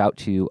 reach out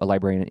to a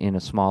librarian in a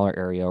smaller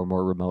area or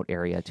more remote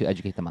area to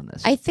educate them on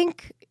this? I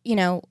think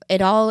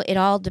it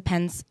all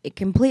depends. It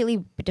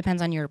completely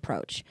depends on your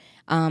approach.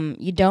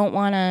 You don't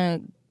want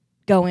to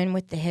go in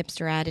with the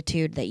hipster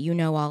attitude that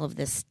all of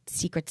this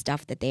secret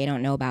stuff that they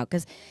don't know about,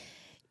 because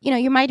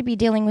you might be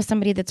dealing with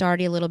somebody that's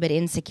already a little bit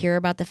insecure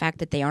about the fact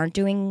that they aren't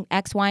doing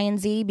X, Y, and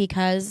Z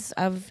because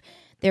of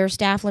their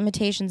staff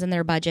limitations and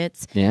their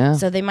budgets. Yeah.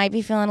 So they might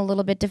be feeling a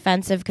little bit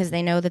defensive because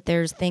they know that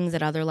there's things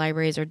that other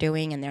libraries are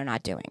doing and they're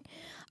not doing.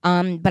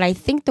 But I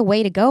think the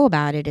way to go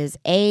about it is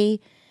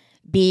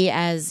be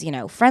as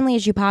friendly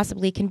as you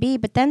possibly can be,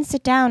 but then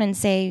sit down and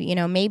say,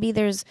 maybe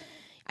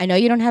I know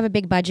you don't have a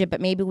big budget,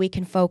 but maybe we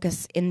can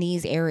focus in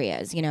these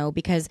areas,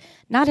 because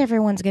not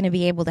everyone's going to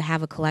be able to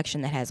have a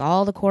collection that has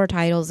all the core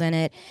titles in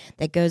it,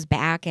 that goes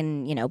back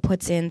and,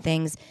 puts in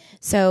things.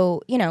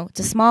 So, it's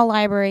a small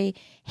library.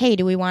 Hey,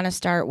 do we want to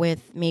start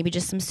with maybe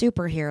just some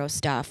superhero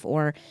stuff,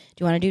 or do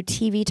you want to do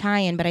TV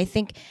tie-in? But I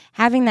think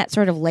having that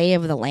sort of lay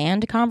of the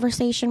land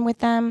conversation with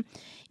them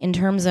in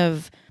terms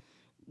of,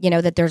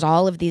 that there's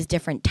all of these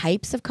different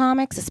types of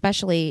comics,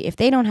 especially if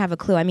they don't have a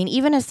clue. I mean,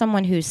 even as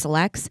someone who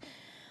selects,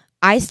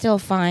 I still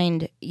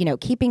find,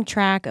 keeping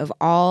track of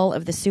all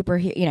of the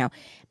superhero,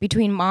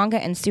 between manga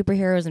and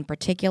superheroes in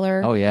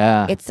particular. Oh,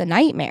 yeah. It's a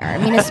nightmare. I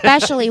mean,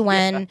 especially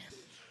when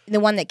the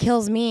one that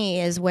kills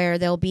me is where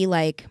there'll be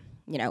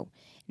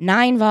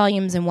 9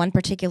 volumes in one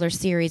particular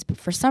series, but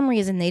for some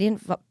reason they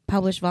didn't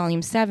publish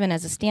volume 7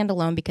 as a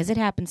standalone because it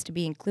happens to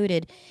be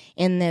included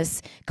in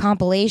this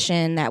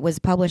compilation that was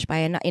published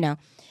by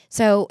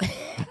So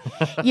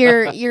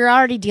you're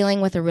already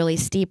dealing with a really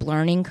steep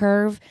learning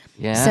curve.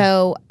 Yeah.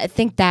 So I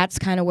think that's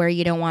kind of where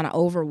you don't want to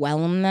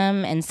overwhelm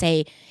them and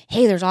say,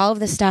 hey, there's all of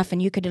this stuff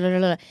and you could,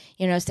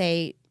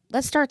 say,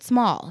 let's start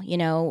small.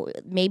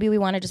 Maybe we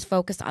want to just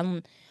focus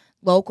on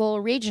local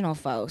regional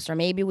folks, or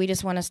maybe we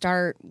just want to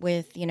start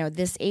with,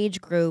 this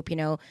age group,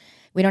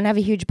 we don't have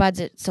a huge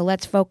budget, so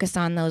let's focus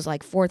on those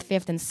like 4th,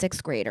 5th, and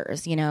 6th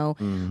graders,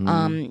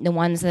 the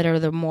ones that are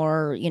the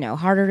more,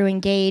 harder to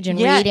engage in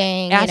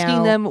reading.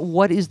 Asking them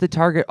what is the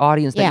target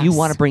audience that you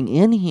want to bring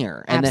in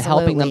here, and then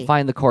helping them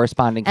find the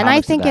corresponding comics. And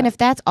I think, and if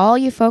that's all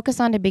you focus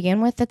on to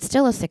begin with, that's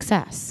still a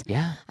success.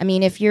 Yeah. I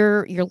mean, if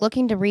you're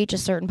looking to reach a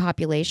certain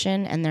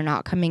population and they're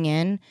not coming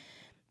in,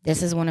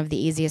 this is one of the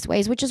easiest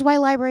ways, which is why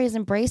libraries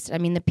embraced it. I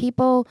mean, the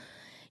people,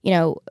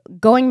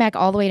 going back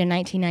all the way to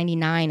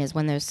 1999 is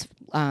when those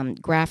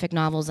graphic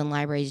novels in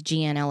libraries,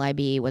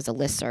 GNLIB, was a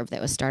listserv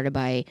that was started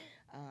by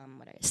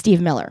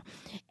Steve Miller.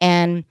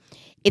 And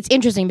it's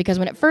interesting because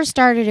when it first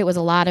started, it was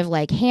a lot of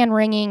like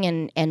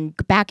hand-wringing and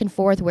back and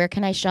forth. Where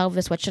can I shelve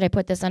this? What should I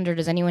put this under?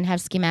 Does anyone have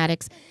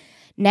schematics?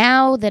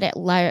 Now that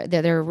that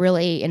they're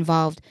really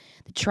involved,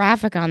 the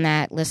traffic on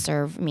that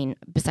listserv, I mean,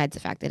 besides the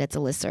fact that it's a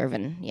listserv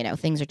and,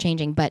 things are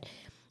changing, but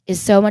is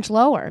so much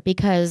lower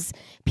because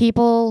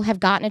people have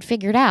gotten it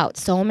figured out.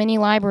 So many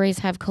libraries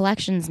have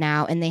collections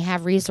now, and they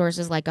have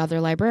resources like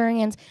other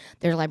librarians.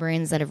 There are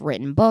librarians that have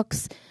written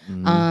books.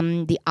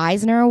 The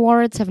Eisner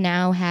Awards have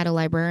now had a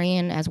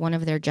librarian as one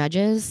of their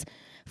judges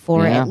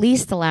for at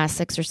least the last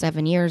 6 or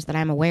 7 years that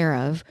I'm aware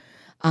of.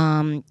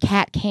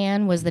 Kat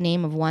Can was the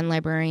name of one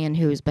librarian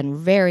who's been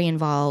very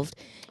involved.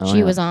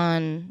 She was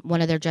on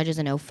one of their judges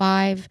in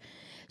 2005.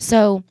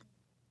 So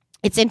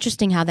it's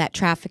interesting how that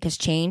traffic has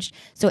changed.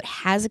 So it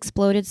has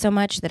exploded so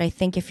much that I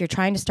think if you're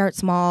trying to start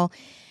small,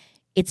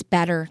 it's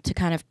better to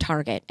kind of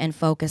target and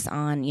focus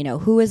on,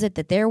 who is it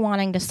that they're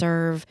wanting to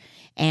serve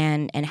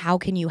and how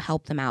can you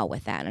help them out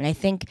with that. And I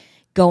think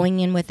going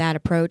in with that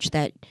approach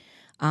that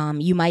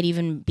you might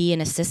even be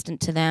an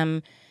assistant to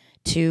them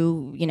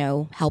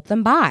to, help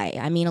them buy.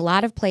 I mean, a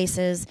lot of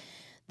places,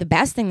 the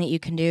best thing that you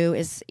can do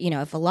is,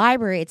 if a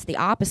library, it's the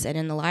opposite,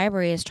 and the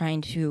library is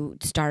trying to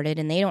start it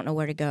and they don't know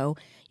where to go,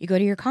 you go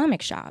to your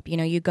comic shop.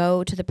 You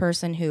go to the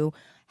person who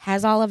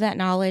has all of that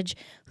knowledge,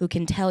 who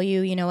can tell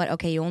you,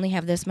 okay, you only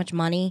have this much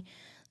money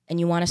and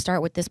you want to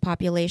start with this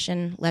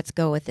population, let's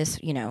go with this,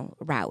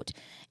 route.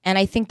 And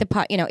I think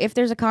if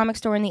there's a comic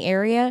store in the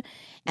area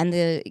and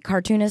the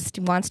cartoonist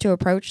wants to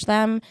approach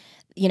them,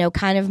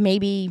 kind of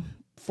maybe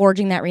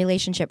forging that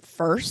relationship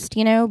first,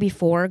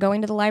 before going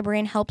to the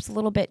librarian helps a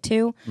little bit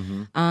too.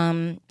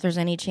 If there's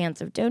any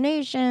chance of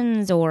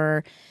donations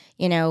or,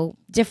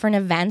 different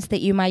events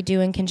that you might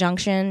do in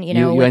conjunction,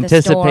 you with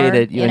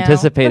anticipated, the store,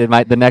 anticipated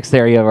the next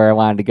area where I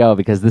wanted to go,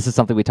 because this is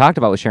something we talked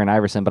about with Sharon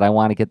Iverson, but I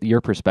want to get your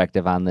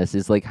perspective on this.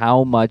 Is like,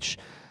 how much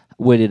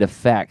would it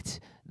affect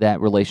that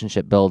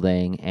relationship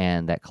building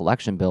and that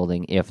collection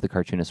building if the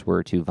cartoonists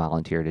were to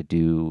volunteer to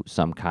do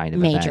some kind of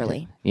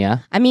majorly event? Yeah.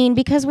 I mean,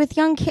 because with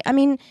young kids,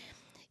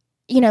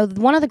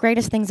 one of the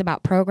greatest things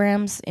about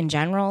programs in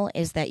general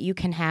is that you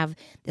can have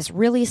this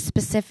really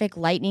specific,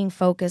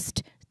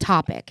 lightning-focused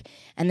topic,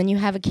 and then you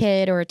have a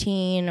kid or a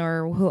teen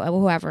or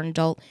whoever, an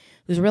adult,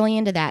 who's really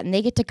into that, and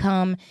they get to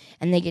come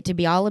and they get to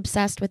be all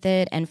obsessed with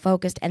it and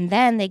focused, and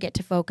then they get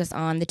to focus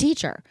on the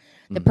teacher,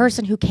 the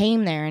person who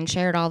came there and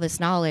shared all this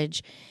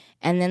knowledge,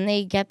 and then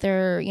they get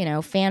their,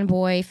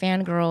 fanboy,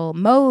 fangirl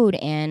mode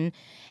in.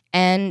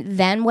 And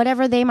then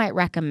whatever they might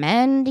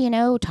recommend,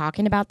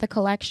 talking about the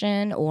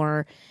collection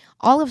or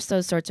all of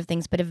those sorts of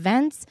things. But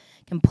events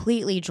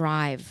completely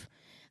drive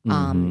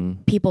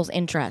people's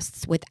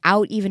interests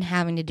without even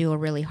having to do a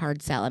really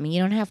hard sell. I mean,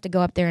 you don't have to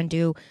go up there and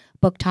do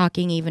book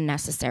talking even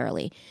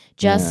necessarily.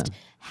 Just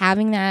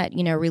having that,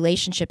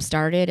 relationship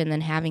started and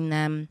then having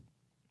them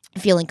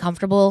feeling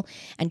comfortable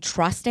and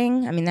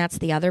trusting. I mean, that's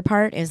the other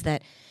part, is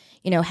that,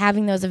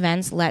 having those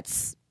events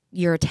lets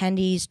your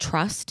attendees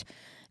trust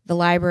the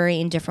library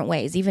in different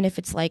ways, even if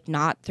it's like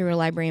not through a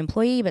library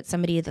employee, but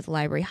somebody that the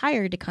library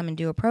hired to come and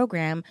do a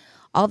program.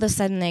 All of a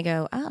sudden they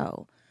go,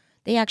 oh,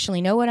 they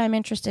actually know what I'm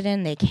interested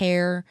in, they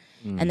care,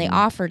 and they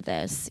offered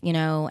this,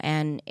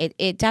 and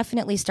it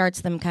definitely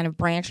starts them kind of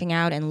branching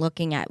out and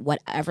looking at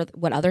what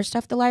other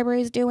stuff the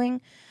library is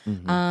doing.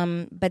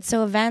 But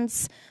so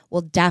events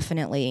will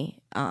definitely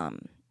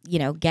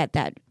get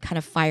that kind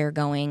of fire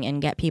going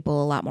and get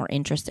people a lot more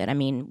interested. I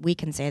mean, we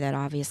can say that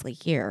obviously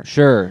here.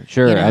 Sure.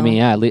 I mean,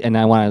 yeah, and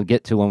I want to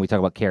get to when we talk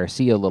about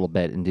KRC a little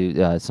bit and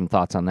do some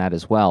thoughts on that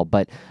as well.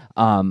 But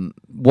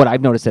what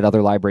I've noticed at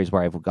other libraries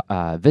where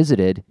I've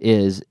visited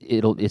is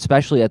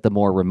especially at the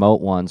more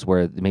remote ones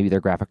where maybe their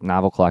graphic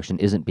novel collection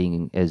isn't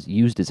being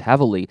used as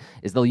heavily,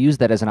 is they'll use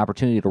that as an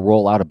opportunity to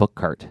roll out a book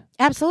cart.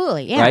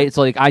 Absolutely, yeah. Right? It's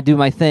like, I do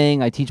my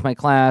thing, I teach my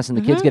class, and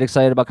the kids get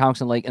excited about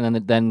comics, and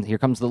then here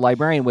comes the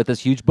librarian with this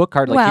huge book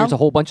cart. Like, here's a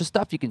whole bunch of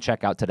stuff you can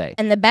check out today.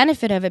 And the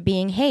benefit of it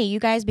being, hey, you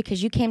guys,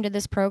 because you came to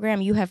this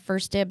program, you have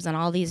first dibs on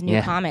all these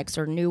new comics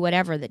or new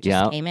whatever that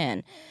just came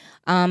in.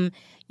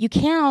 You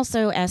can't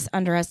also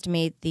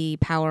underestimate the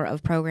power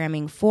of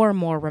programming for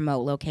more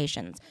remote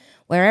locations.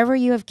 Wherever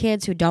you have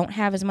kids who don't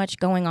have as much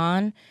going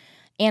on,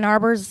 Ann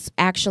Arbor's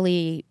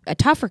actually a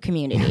tougher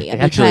community.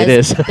 Actually, it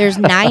is. There's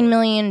 9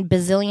 million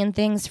bazillion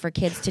things for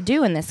kids to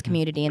do in this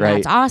community, and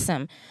that's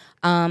awesome.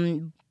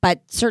 But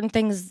certain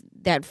things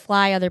that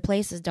fly other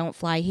places don't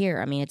fly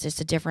here. I mean, it's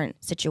just a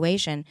different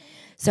situation.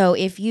 So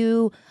if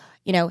you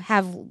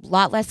have a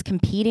lot less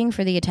competing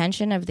for the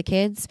attention of the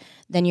kids,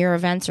 then your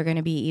events are going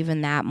to be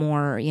even that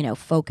more,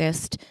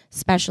 focused,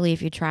 especially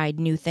if you tried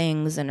new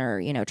things and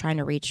are, trying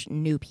to reach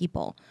new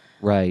people.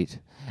 Right.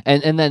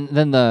 And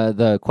then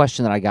the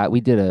question that I got,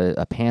 we did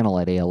a panel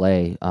at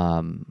ALA.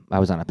 I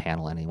was on a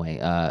panel anyway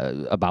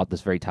about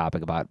this very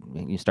topic about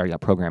you starting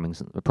out programming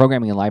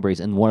in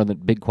libraries. And one of the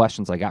big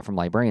questions I got from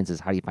librarians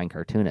is, how do you find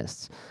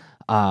cartoonists?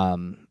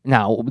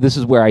 Now, this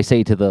is where I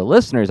say to the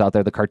listeners out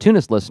there, the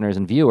cartoonist listeners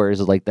and viewers,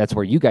 is like, that's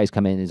where you guys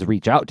come in, is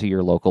reach out to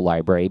your local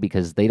library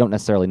because they don't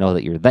necessarily know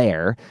that you're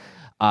there.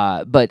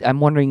 But I'm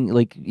wondering,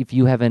 like, if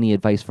you have any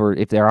advice for,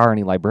 if there are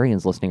any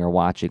librarians listening or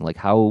watching, like,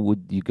 how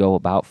would you go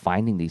about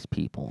finding these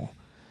people?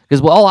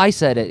 Because all I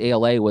said at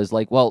ALA was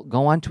like, well,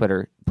 go on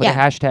Twitter, put a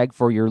hashtag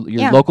for your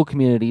local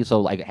community.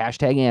 So like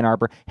hashtag Ann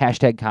Arbor,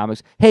 hashtag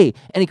comics. Hey,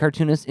 any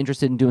cartoonists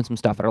interested in doing some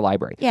stuff at our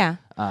library? Yeah.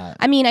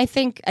 I mean, I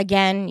think,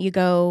 again, you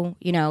go,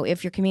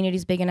 if your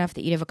community's big enough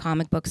that you have a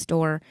comic book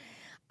store,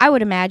 I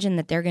would imagine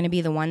that they're going to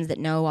be the ones that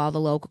know all the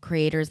local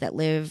creators that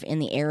live in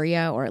the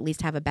area, or at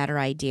least have a better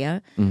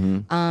idea.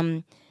 Mm-hmm.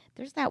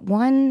 There's that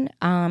one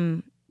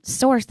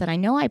source that I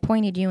know I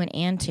pointed you and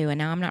Ann to, and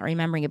now I'm not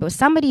remembering it, but it was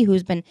somebody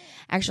who's been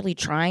actually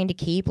trying to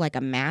keep like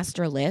a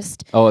master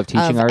list of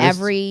teaching artists?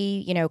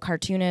 Every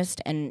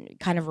cartoonist, and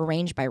kind of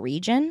arranged by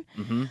region.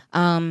 Mm-hmm.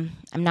 I'm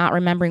not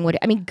remembering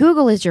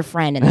Google is your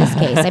friend in this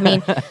case. I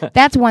mean,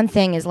 that's one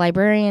thing, is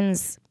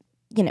librarians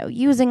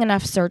using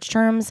enough search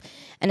terms,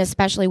 and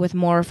especially with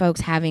more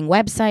folks having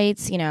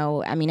websites,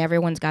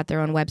 everyone's got their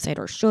own website,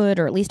 or should,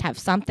 or at least have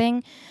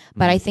something.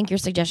 But I think your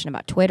suggestion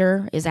about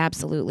Twitter is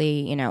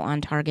absolutely,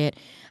 on target.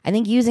 I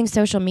think using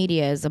social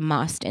media is a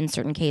must in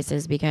certain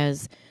cases,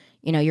 because,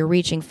 you're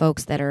reaching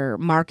folks that are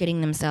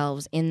marketing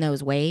themselves in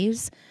those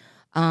ways.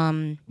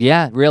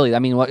 Yeah, really. I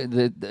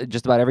mean,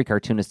 just about every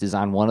cartoonist is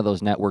on one of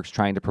those networks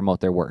trying to promote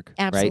their work.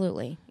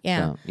 Absolutely. Right?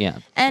 Yeah. So, yeah.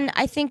 And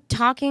I think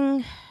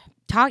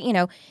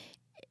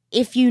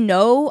if you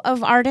know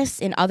of artists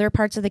in other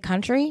parts of the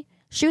country,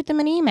 shoot them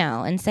an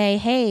email and say,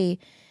 hey,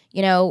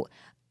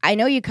 I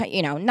know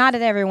not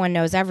that everyone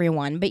knows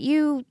everyone, but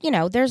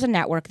there's a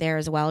network there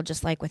as well,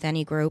 just like with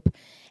any group.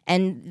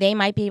 And they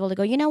might be able to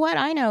go, you know what,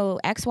 I know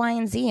X, Y,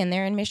 and Z, and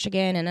they're in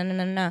Michigan,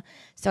 and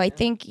So I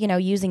think,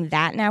 using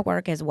that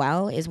network as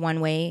well is one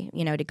way,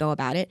 to go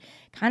about it.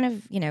 Kind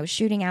of,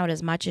 shooting out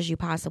as much as you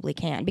possibly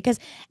can. Because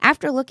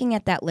after looking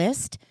at that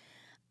list,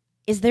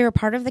 is there a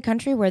part of the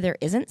country where there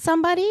isn't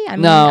somebody?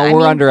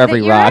 We're under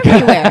every rock.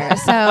 Everywhere.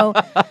 So,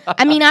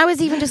 I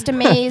was even just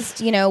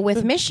amazed,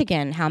 with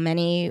Michigan, how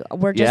many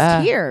were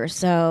just here.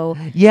 So,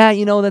 yeah,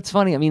 that's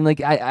funny. I mean,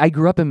 like I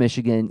grew up in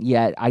Michigan,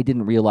 yet I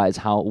didn't realize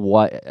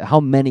how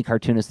many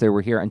cartoonists there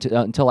were here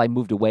until I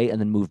moved away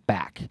and then moved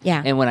back.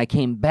 Yeah. And when I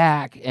came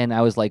back, and I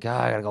was like,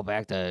 I gotta go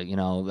back to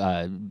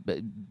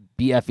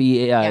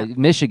BFE,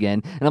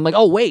 Michigan, and I'm like,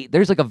 oh wait,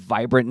 there's like a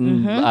vibrant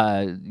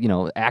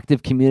and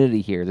active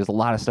community here. There's a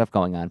lot of stuff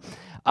going on.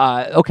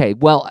 Okay,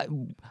 well,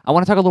 I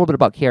want to talk a little bit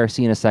about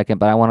KRC in a second,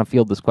 but I want to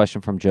field this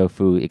question from Joe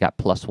Fu. It got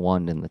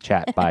 +1 in the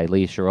chat by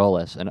Lee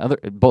Shirolis,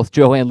 and both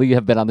Joe and Lee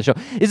have been on the show.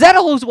 Is that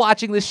who's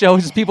watching this show?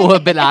 Just people who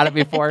have been on it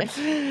before.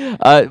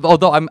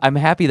 Although I'm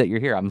happy that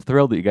you're here. I'm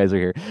thrilled that you guys are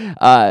here.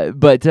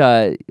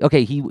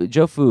 Okay,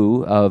 Joe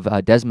Fu of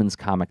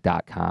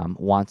DesmondsComic.com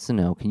wants to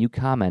know: can you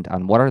comment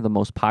on what are the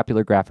most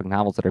popular graphic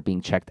novels that are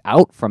being checked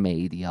out from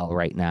AEDL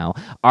right now?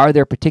 Are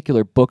there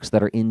particular books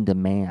that are in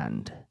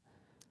demand?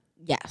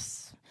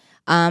 Yes.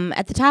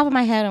 At the top of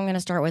my head, I'm going to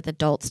start with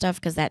adult stuff,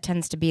 because that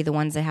tends to be the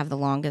ones that have the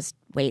longest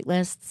wait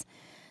lists.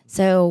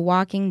 So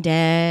Walking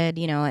Dead,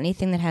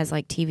 anything that has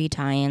like TV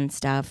tie-in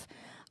stuff.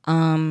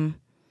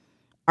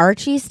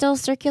 Archie still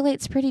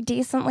circulates pretty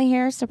decently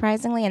here,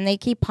 surprisingly, and they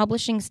keep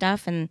publishing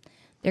stuff, and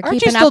they're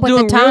Archie's keeping still up with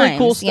doing the times. Really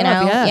cool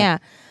stuff, yeah.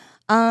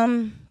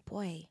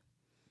 Boy,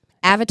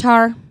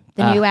 Avatar,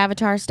 the new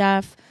Avatar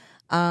stuff.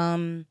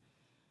 Pokemon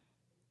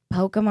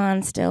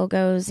still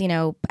goes.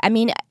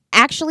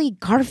 Actually,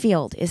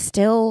 Garfield is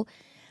still...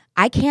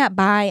 I can't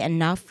buy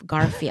enough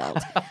Garfield.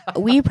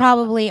 We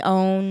probably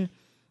own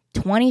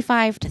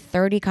 25 to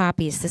 30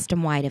 copies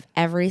system-wide of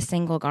every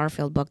single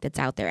Garfield book that's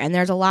out there. And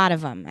there's a lot of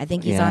them. I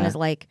think he's on his,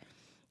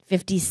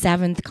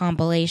 57th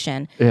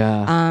compilation.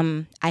 Yeah.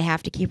 I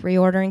have to keep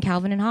reordering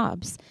Calvin and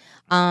Hobbes.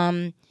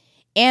 Ann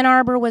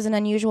Arbor was an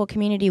unusual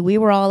community. We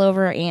were all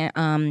over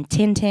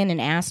Tintin and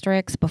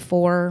Asterix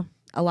before...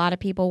 a lot of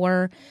people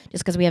were,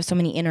 just because we have so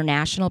many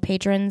international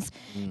patrons,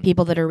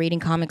 people that are reading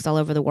comics all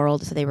over the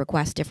world, so they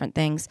request different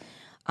things.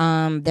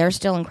 They're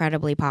still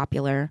incredibly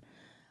popular.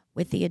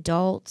 With the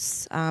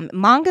adults,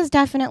 manga's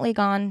definitely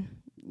gone.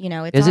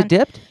 Is it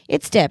dipped?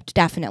 It's dipped,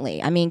 definitely.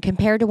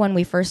 Compared to when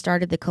we first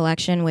started the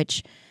collection,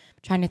 which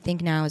I'm trying to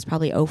think now is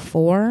probably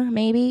 2004,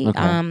 maybe.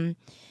 Okay.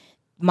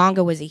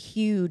 Manga was a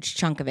huge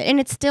chunk of it, and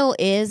it still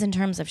is in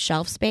terms of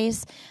shelf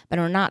space, but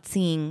we're not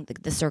seeing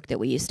the circ that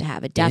we used to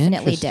have. It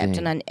definitely dipped,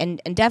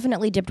 and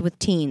definitely dipped with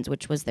teens,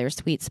 which was their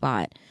sweet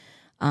spot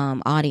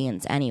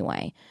audience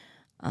anyway.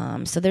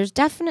 So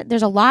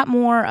there's a lot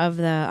more of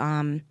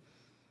the,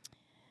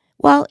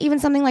 well, even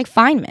something like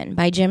Feynman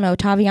by Jim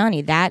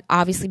Ottaviani. That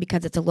obviously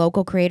because it's a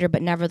local creator,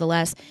 but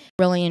nevertheless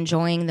really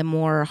enjoying the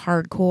more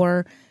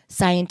hardcore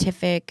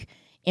scientific,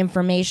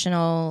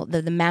 informational,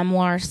 the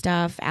memoir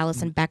stuff.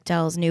 Alison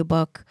Bechdel's new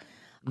book,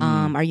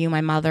 Are You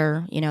My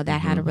Mother?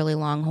 That had a really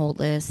long hold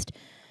list.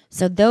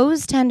 So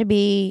those tend to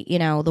be,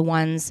 the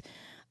ones.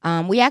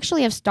 We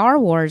actually have Star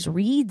Wars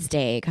Reads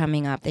Day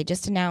coming up. They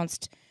just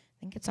announced, I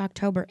think it's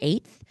October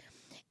 8th.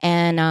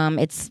 And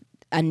it's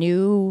a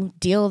new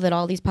deal that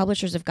all these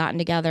publishers have gotten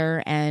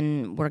together,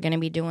 and we're going to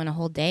be doing a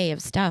whole day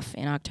of stuff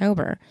in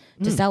October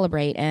to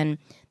celebrate. And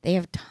they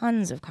have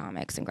tons of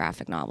comics and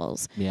graphic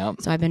novels. Yeah.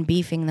 So I've been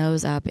beefing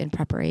those up in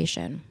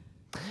preparation.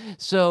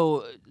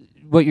 So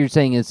what you're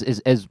saying is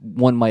as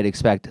one might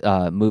expect,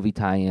 movie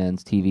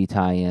tie-ins, TV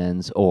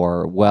tie-ins,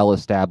 or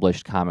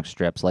well-established comic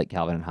strips like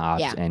Calvin and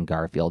Hobbes and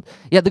Garfield.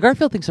 Yeah, the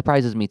Garfield thing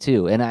surprises me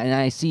too. And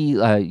I see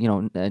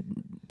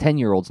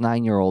 10-year-olds,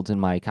 9-year-olds in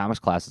my comics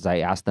classes. I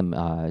ask them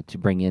to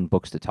bring in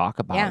books to talk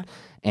about,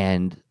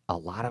 and a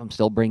lot of them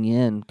still bring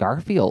in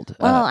Garfield.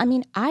 Well,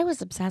 I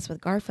was obsessed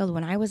with Garfield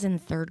when I was in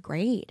 3rd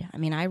grade.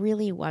 I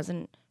really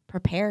wasn't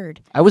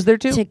prepared. I was there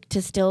too.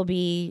 To still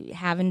be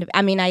having to.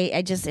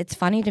 I just, it's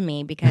funny to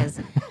me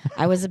because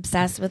I was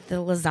obsessed with the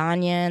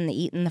lasagna and the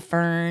eating the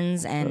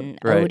ferns and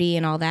Odie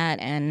and all that,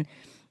 and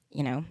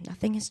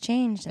nothing has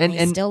changed, and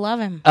they still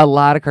love him. A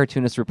lot of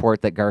cartoonists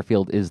report that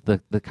Garfield is the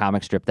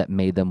comic strip that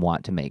made them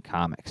want to make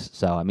comics.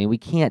 So, we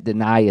can't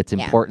deny its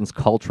importance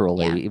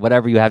culturally,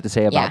 whatever you have to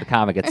say about the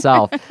comic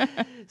itself.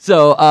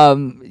 So,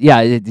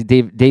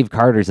 Dave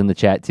Carter's in the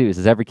chat too. He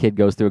says every kid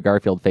goes through a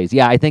Garfield phase.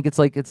 Yeah, I think it's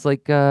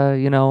like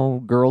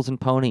girls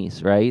and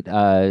ponies, right?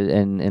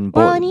 And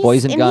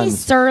boys and guns. And he's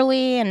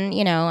surly,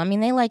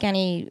 and they like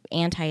any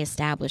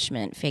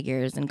anti-establishment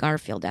figures, and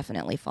Garfield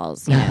definitely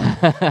falls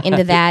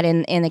into that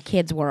in a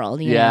kid's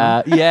world.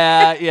 Yeah,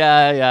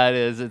 it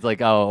is. It's like,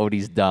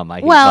 Odie's dumb. I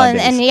hate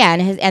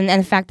Mondays. and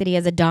the fact that he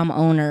has a dumb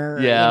owner.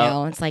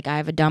 It's like I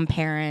have a dumb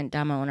parent,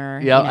 dumb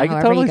owner. Yeah, I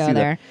can totally see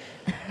there.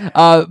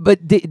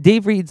 But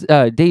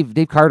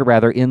Dave Carter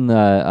rather in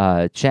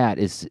the chat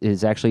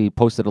is actually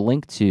posted a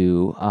link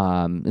to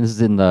and this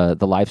is in the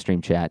live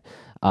stream chat,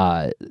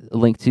 a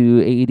link to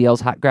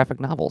AEDL's hot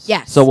graphic novels.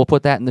 Yes. So we'll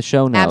put that in the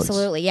show notes.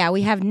 Absolutely. Yeah,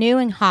 we have new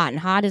and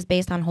hot is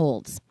based on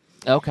holds.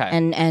 Okay.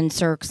 And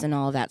circs and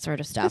all that sort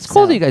of stuff. It's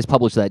cool that you guys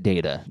publish that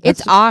data.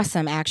 It's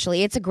awesome,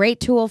 actually. It's a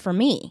great tool for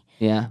me.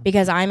 Yeah.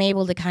 Because I'm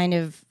able to kind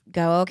of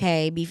go,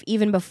 okay,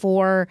 even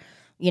before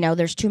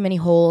there's too many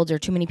holds or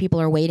too many people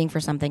are waiting for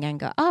something, and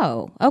go,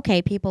 oh,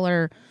 okay, people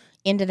are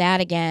into that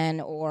again,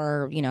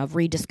 or have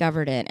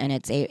rediscovered it, and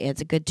it's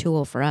a good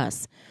tool for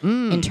us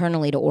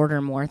internally to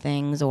order more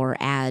things or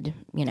add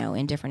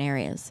in different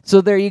areas. So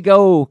there you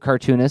go,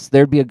 cartoonists.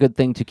 There'd be a good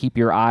thing to keep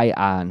your eye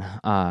on.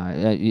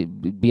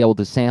 Be able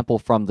to sample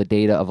from the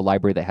data of a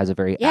library that has a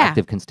very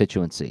active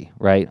constituency,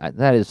 right?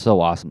 That is so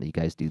awesome that you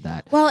guys do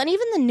that. Well, and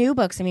even the new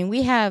books.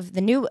 We have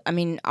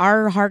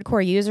our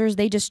hardcore users,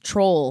 they just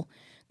troll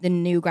the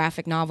new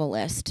graphic novel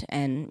list,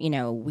 and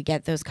we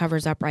get those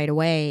covers up right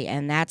away,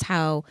 and that's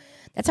how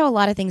a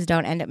lot of things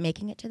don't end up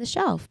making it to the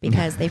shelf,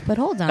 because they've put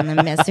holds on them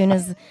as soon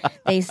as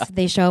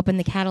they show up in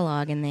the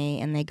catalog and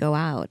they go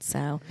out.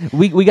 So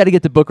we got to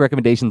get to book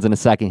recommendations in a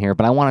second here,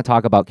 but I want to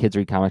talk about Kids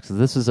Read Comics, because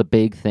this is a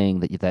big thing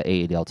that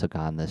AADL took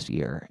on this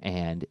year,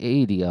 and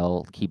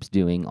AADL keeps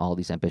doing all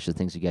these ambitious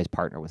things. You guys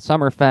partner with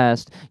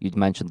Summerfest. You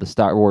mentioned the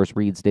Star Wars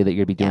Reads Day that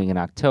you're going to be doing in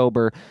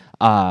October.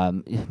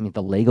 The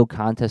Lego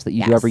contest that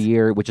you do every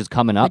year, which is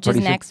coming up, which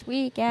is next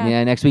week.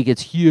 Yeah, next week.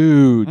 It's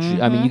huge.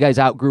 You guys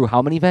outgrew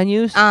how many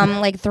venues?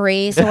 Like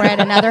 3. So we're at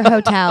another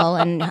hotel,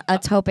 and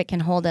let's hope it can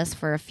hold us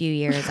for a few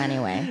years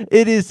anyway.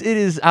 It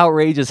is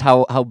outrageous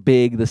how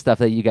big the stuff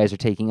that you guys are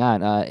taking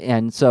on,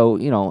 and so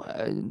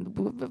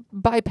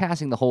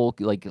bypassing the whole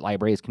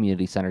libraries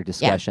community center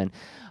discussion.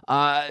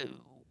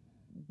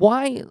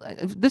 Why?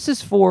 This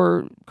is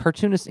for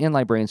cartoonists and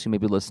librarians who may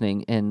be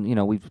listening, and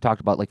we've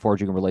talked about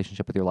forging a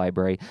relationship with your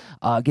library,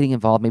 getting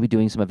involved, maybe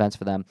doing some events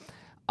for them.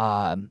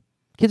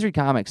 Kids Read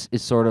Comics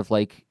is sort of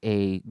like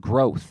a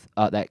growth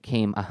that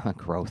came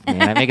growth.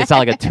 Man, I make it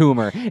sound like a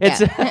tumor. It's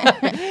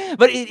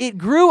but it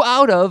grew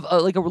out of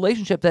a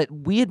relationship that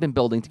we had been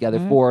building together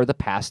for the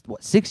past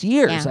 6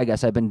 years. I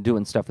guess I've been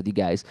doing stuff with you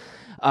guys,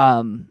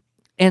 and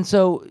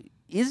so.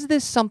 Is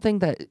this something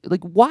that,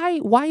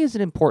 why is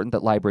it important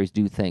that libraries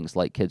do things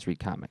like Kids Read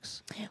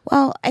Comics?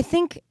 Well, I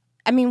think,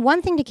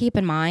 one thing to keep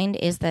in mind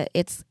is that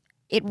it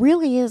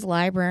really is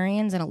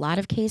librarians in a lot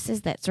of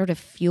cases that sort of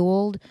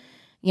fueled,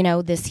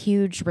 this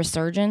huge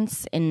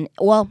resurgence I'm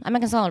not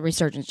going to call it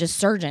resurgence, just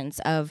surgence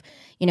of,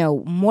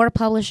 more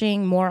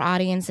publishing, more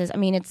audiences.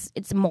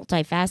 It's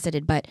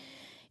multifaceted, but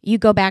you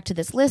go back to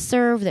this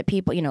listserv that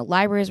people,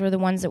 libraries were the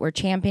ones that were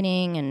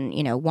championing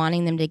and,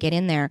 wanting them to get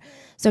in there.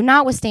 So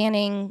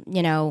notwithstanding,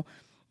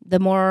 the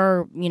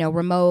more,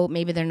 remote,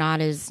 maybe they're not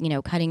as,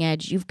 cutting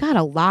edge, you've got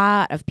a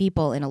lot of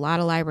people in a lot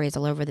of libraries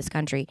all over this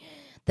country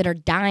that are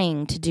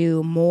dying to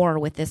do more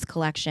with this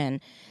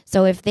collection.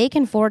 So if they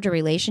can forge a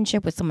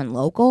relationship with someone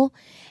local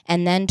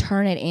and then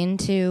turn it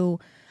into,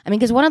 I mean,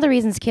 because one of the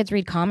reasons Kids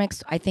Read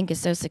Comics, I think, is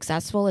so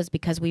successful is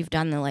because we've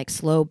done the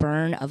slow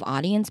burn of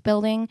audience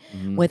building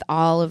with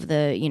all of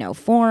the,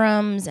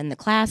 forums and the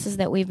classes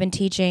that we've been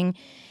teaching.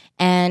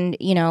 And,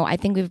 I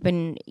think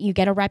you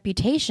get a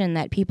reputation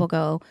that people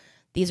go,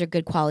 these are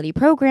good quality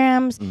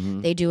programs,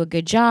 they do a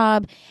good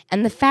job.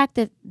 And the fact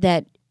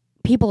that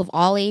people of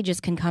all ages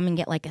can come and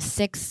get a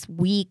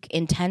 6-week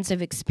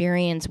intensive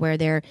experience where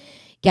they're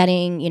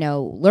getting,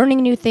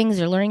 learning new things,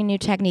 they're learning new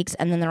techniques,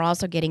 and then they're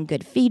also getting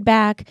good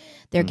feedback.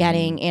 They're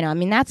getting,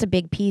 that's a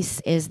big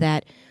piece is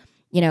that,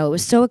 it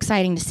was so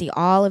exciting to see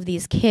all of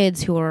these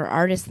kids who are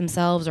artists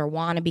themselves or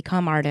want to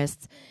become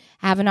artists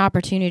have an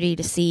opportunity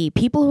to see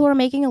people who are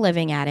making a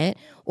living at it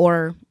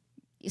or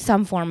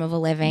some form of a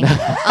living.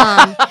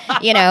 At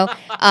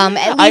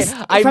least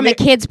from a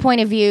kid's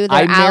point of view,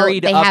 they're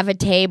out, they have a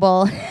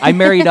table. I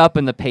married up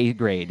in the pay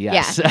grade,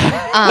 yes.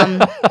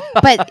 Yeah.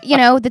 But,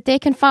 that they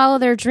can follow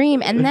their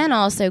dream and then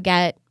also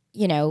get,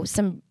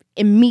 some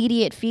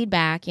immediate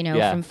feedback,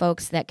 from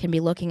folks that can be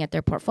looking at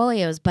their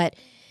portfolios. But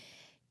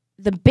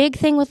the big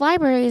thing with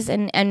libraries,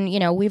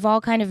 and we've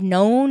all kind of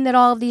known that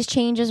all of these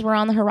changes were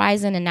on the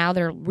horizon and now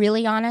they're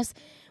really on us.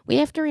 We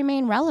have to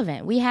remain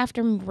relevant. We have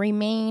to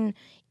remain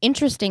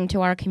interesting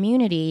to our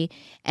community,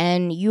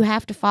 and you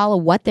have to follow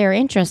what their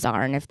interests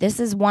are. And if this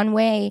is one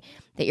way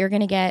that you're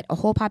going to get a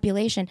whole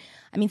population,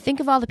 I mean, think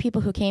of all the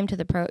people who came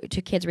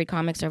to Kids Read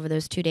Comics over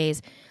those 2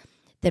 days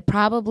that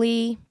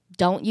probably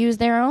don't use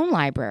their own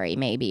library,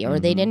 maybe, or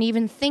they didn't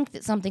even think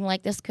that something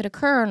like this could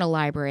occur in a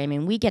library. I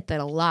mean, we get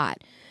that a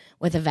lot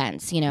with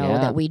events,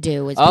 that we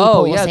do. Is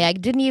people will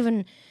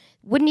say,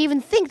 wouldn't even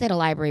think that a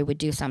library would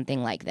do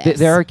something like this.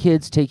 There are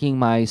kids taking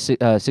my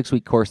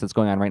 6-week course that's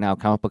going on right now,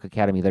 Comic Book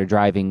Academy, that are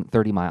driving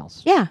 30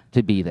 miles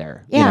to be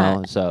there.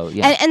 Yeah. So,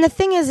 yeah. And the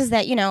thing is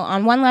that,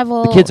 on one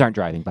level... The kids aren't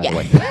driving, by the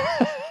way.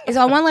 Is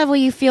on one level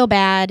you feel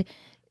bad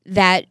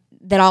that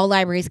all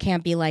libraries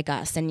can't be like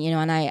us. And,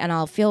 and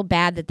I'll feel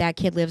bad that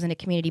kid lives in a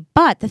community.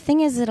 But the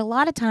thing is that a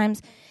lot of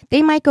times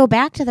they might go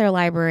back to their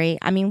library.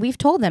 I mean, we've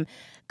told them,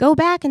 go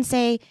back and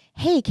say,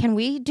 hey, can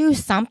we do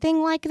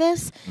something like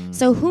this?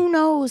 So who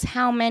knows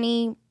how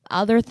many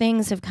other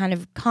things have kind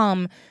of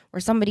come where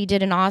somebody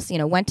did an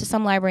awesome, went to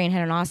some library and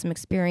had an awesome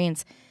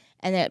experience,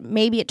 and that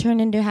maybe it turned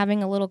into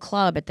having a little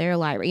club at their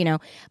library,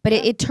 But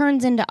it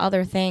turns into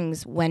other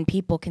things when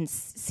people can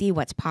see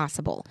what's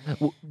possible.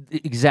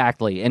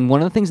 Exactly. And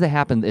one of the things that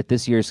happened at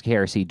this year's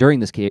KRC,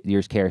 during this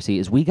year's KRC,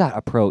 is we got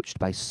approached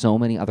by so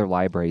many other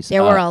libraries.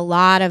 There were a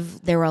lot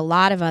of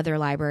other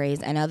libraries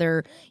and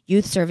other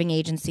youth serving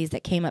agencies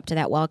that came up to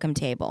that welcome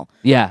table.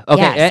 Yeah. Okay.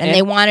 Yes, and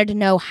they wanted to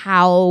know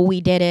how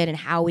we did it and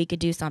how we could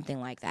do something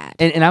like that.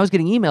 And I was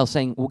getting emails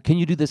saying, well, can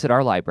you do this at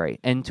our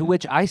library? And to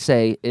which I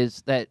say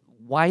is that,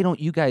 why don't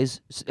you guys,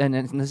 and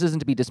this isn't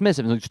to be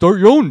dismissive, start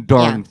your own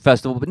darn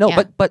festival, but no,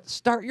 but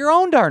start your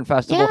own darn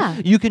festival.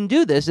 Yeah. You can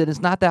do this, and it's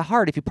not that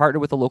hard if you partner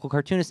with a local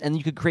cartoonist, and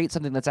you could create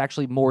something that's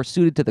actually more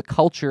suited to the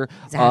culture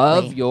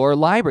of your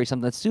library,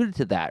 something that's suited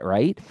to that,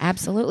 right?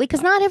 Absolutely,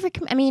 because not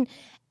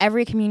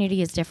every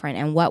community is different,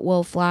 and what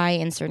will fly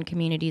in certain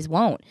communities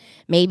won't.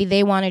 Maybe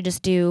they want to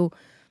just do,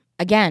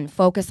 again,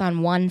 focus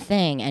on one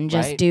thing and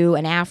just do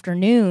an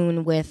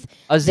afternoon with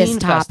a zine this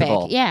topic.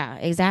 Festival. Yeah,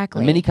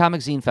 exactly. A mini comic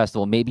zine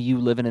festival. Maybe you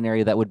live in an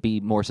area that would be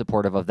more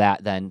supportive of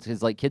that then.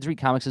 Because Kids Read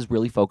Comics is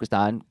really focused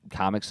on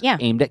comics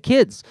aimed at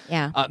kids.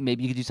 Yeah.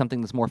 Maybe you could do something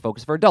that's more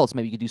focused for adults.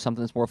 Maybe you could do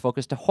something that's more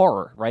focused to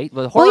horror, right?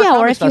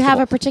 Or if you have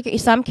a particular...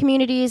 Some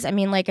communities,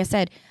 like I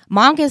said,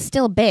 manga is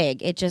still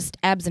big. It just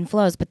ebbs and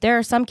flows. But there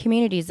are some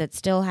communities that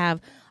still have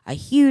a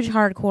huge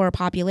hardcore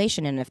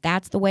population. And if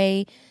that's the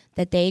way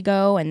that they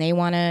go and they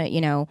want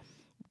to,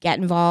 get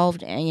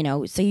involved,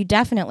 and, so you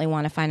definitely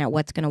want to find out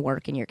what's going to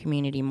work in your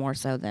community more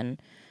so than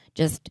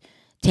just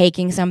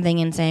taking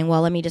something and saying,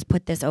 well, let me just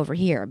put this over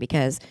here,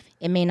 because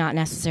it may not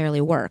necessarily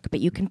work,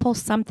 but you can pull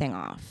something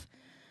off.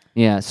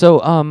 Yeah.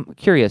 So,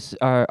 curious.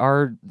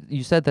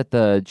 You said that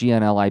the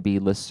GNLIB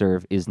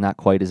listserv is not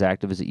quite as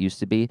active as it used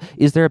to be.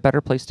 Is there a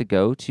better place to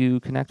go to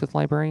connect with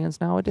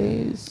librarians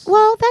nowadays?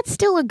 Well, that's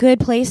still a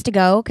good place to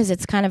go because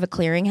it's kind of a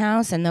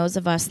clearinghouse, and those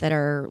of us that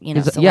are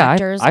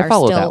selectors I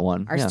follow that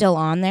one. Are still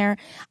on there.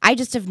 I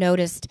just have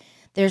noticed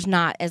there's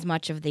not as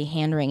much of the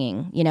hand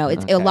wringing.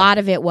 A lot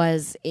of it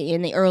was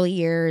in the early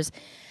years.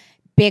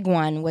 Big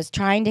one was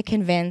trying to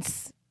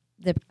convince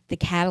the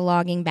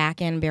cataloging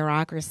back end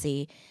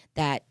bureaucracy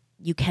that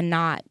you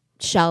cannot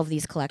shelve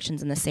these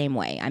collections in the same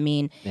way.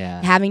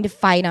 Having to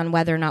fight on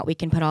whether or not we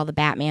can put all the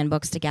Batman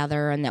books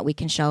together, and that we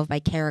can shelve by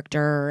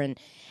character,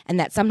 and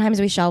that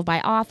sometimes we shelve by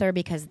author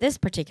because this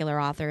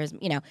particular author is,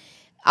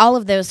 all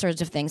of those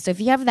sorts of things. So if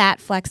you have that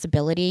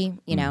flexibility,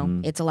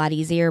 it's a lot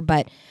easier.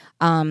 But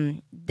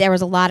there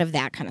was a lot of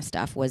that kind of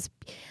stuff was,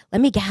 let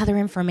me gather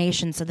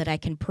information so that I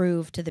can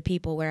prove to the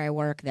people where I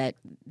work that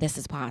this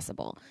is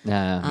possible.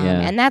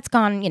 And that's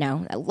gone,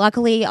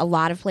 luckily a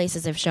lot of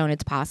places have shown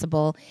it's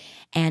possible,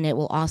 and it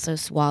will also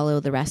swallow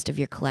the rest of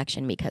your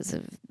collection because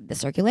of the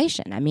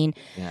circulation. I mean,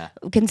 Yeah.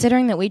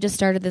 considering that we just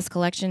started this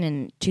collection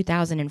in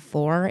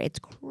 2004, it's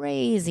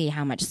crazy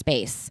how much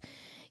space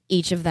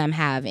each of them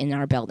have in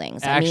our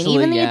buildings. I mean,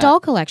 even the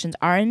adult collections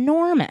are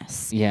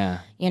enormous. Yeah.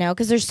 You know,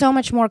 because there's so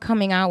much more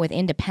coming out with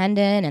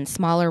independent and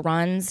smaller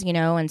runs, you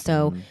know, and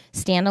so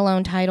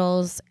standalone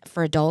titles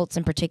for adults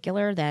in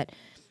particular that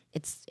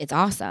it's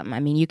awesome. I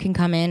mean, you can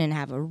come in and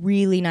have a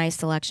really nice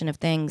selection of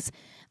things.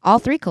 All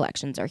three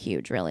collections are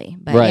huge, really.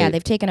 But yeah,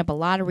 they've taken up a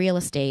lot of real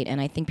estate, and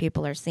I think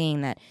people are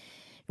seeing that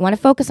you want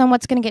to focus on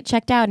what's going to get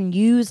checked out and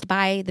used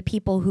by the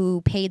people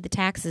who paid the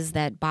taxes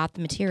that bought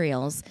the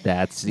materials.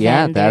 That's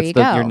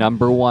your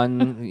number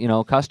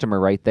one, customer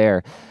right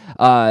there.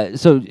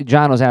 So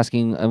John was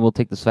asking, and we'll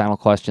take this final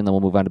question, then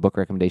we'll move on to book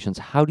recommendations.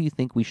 How do you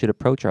think we should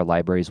approach our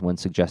libraries when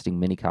suggesting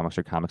mini comics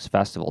or comics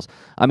festivals?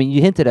 I mean,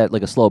 you hinted at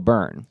like a slow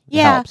burn.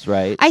 It helps,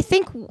 right? I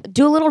think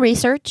do a little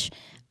research.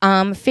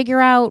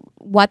 Figure out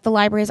what the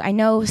libraries. I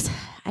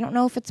don't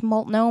know if it's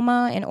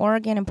Multnomah in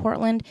Oregon and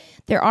Portland.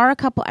 There are a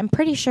couple. I'm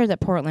pretty sure that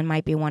Portland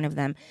might be one of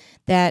them.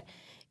 That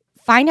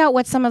find out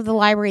what some of the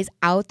libraries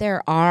out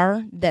there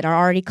are that are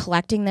already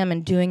collecting them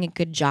and doing a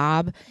good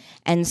job,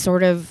 and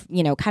sort of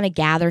kind of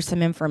gather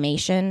some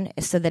information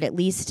so that at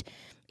least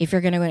if you're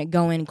going to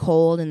go in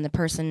cold and the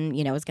person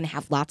is going to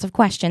have lots of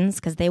questions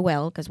because they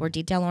will, because we're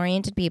detail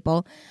oriented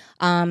people.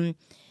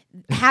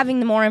 Having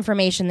the more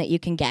information that you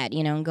can get,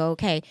 and go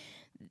okay.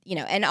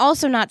 And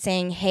also not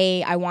saying,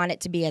 hey, I want it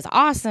to be as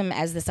awesome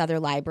as this other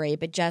library,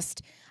 but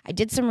just I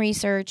did some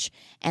research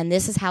and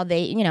this is how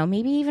they,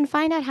 maybe even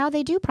find out how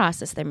they do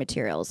process their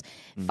materials.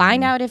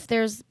 Find out if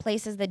there's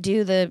places that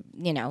do the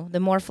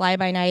more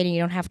fly-by-night and you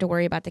don't have to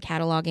worry about the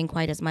cataloging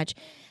quite as much.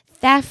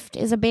 Theft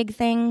is a big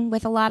thing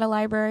with a lot of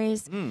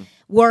libraries.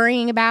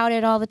 Worrying about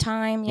it all the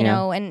time,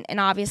 know, and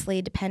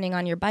obviously depending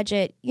on your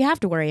budget, you have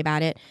to worry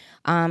about it.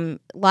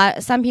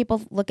 Some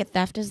people look at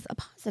theft as a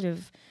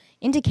positive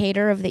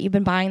indicator of that you've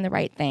been buying the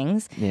right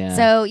things. Yeah.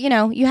 So,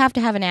 you have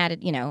to have an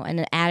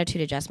attitude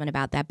adjustment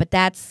about that. But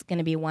that's going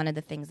to be one of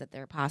the things that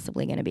they're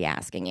possibly going to be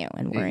asking you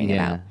and worrying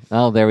about.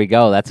 Oh, there we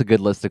go. That's a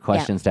good list of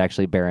questions to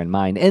actually bear in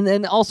mind. And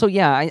then also,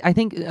 I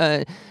think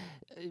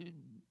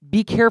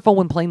be careful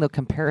when playing the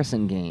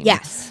comparison game.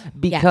 Yes.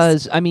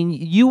 Because, I mean,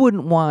 you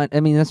wouldn't want,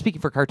 I'm speaking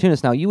for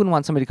cartoonists now, you wouldn't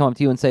want somebody to come up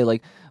to you and say,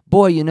 like,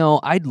 boy,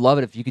 I'd love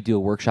it if you could do a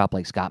workshop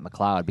like Scott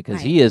McCloud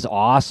because he is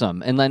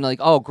awesome. And then like,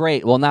 oh,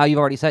 great. Well, now you've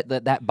already set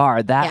that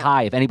bar that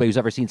high. If anybody who's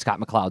ever seen Scott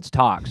McCloud's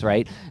talks,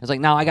 right? It's like,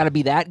 now I got to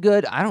be that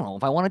good. I don't know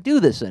if I want to do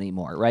this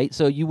anymore, right?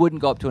 So you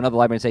wouldn't go up to another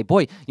library and say,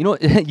 boy, you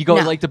go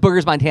like to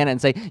Boogers, Montana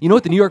and say, you know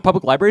what the New York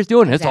Public Library is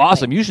doing? Exactly. It's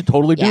awesome. You should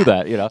totally do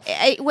that,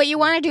 What you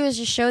want to do is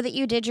just show that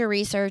you did your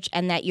research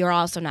and that you're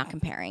also not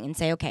comparing and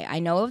say, okay, I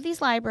know of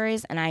these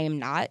libraries and I am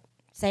not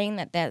saying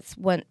that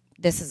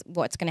this is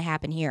what's going to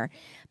happen here,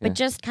 but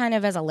just kind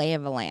of as a lay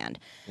of the land,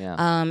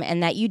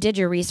 and that you did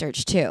your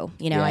research too.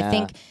 I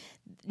think,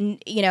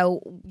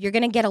 you're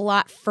going to get a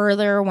lot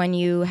further when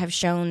you have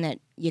shown that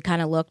you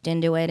kind of looked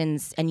into it and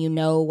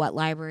what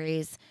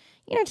libraries,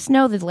 just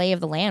know the lay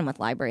of the land with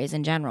libraries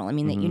in general. I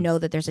mean,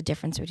 that that there's a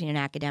difference between an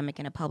academic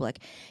and a public,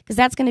 because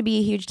that's going to be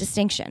a huge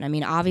distinction. I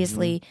mean,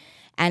 obviously,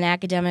 an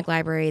academic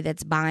library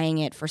that's buying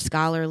it for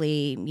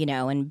scholarly,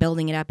 and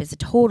building it up is a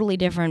totally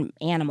different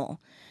animal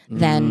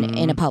than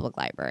in a public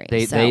library.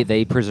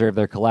 They preserve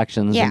their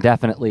collections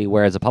indefinitely,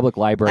 whereas a public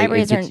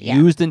library gets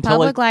used until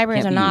public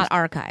libraries are not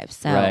archives.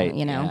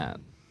 So,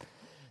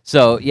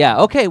 So,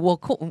 okay, well,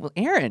 cool. Well,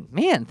 Erin,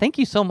 man, thank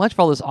you so much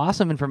for all this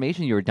awesome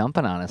information you were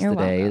dumping on us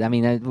today. Welcome. I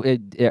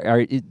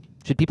mean,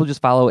 should people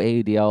just follow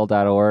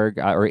aadl.org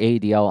or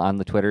AADL on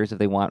the Twitters if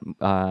they want?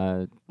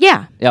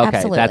 Yeah, okay.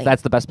 Absolutely.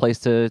 That's the best place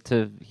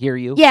to hear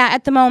you? Yeah,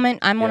 at the moment,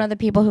 I'm one of the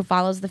people who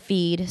follows the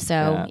feed,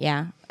 so,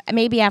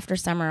 Maybe after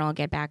summer I'll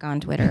get back on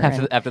Twitter.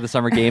 After the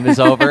summer game is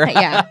over?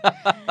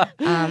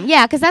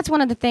 Because that's one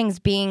of the things,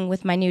 being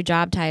with my new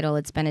job title,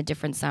 it's been a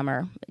different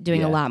summer,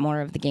 doing a lot more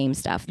of the game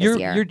stuff this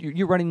year.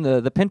 You're running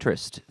the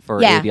Pinterest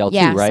for ADL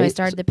too, right? So I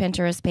started the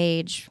Pinterest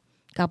page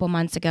a couple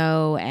months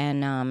ago,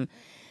 and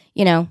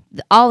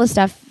all the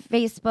stuff,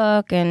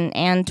 Facebook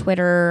and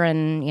Twitter,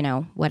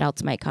 and what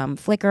else might come,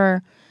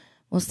 Flickr.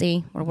 We'll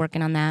see. We're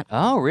working on that.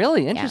 Oh,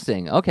 really?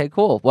 Interesting. Yeah. Okay,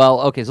 cool.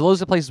 Well, so those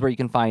are the places where you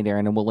can find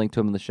Erin, and we'll link to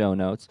them in the show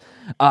notes.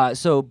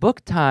 So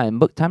book time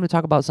to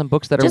talk about some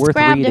books that are worth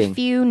reading. Just grabbed a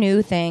few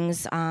new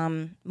things,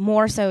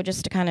 more so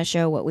just to kind of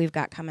show what we've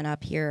got coming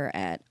up here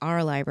at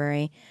our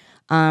library.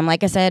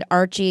 Like I said,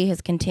 Archie has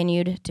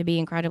continued to be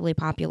incredibly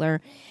popular.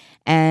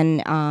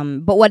 And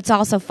but what's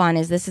also fun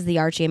is this is the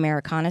Archie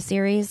Americana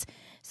series.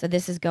 So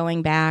this is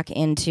going back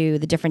into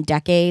the different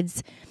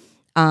decades.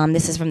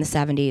 This is from the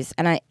 70s,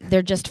 and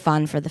they're just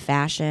fun for the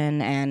fashion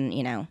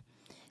and,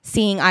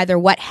 seeing either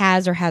what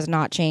has or has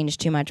not changed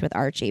too much with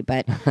Archie.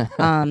 But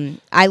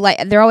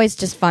they're always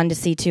just fun to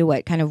see, too,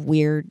 what kind of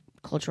weird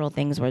cultural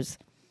things was,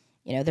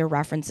 their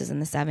references in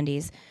the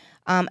 70s.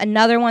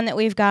 Another one that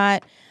we've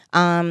got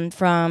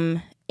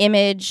from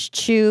Image,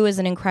 Chew is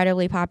an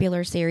incredibly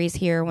popular series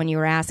here when you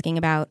were asking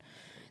about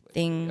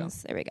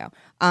things. There we go.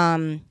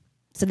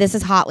 So this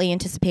is hotly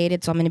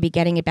anticipated, so I'm going to be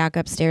getting it back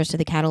upstairs to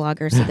the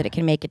cataloger so that it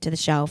can make it to the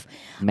shelf.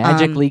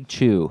 Magic League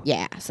Chew.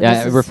 Yeah. So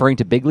this is, referring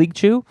to Big League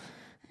Chew?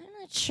 I'm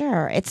not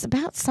sure. It's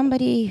about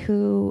somebody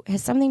who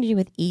has something to do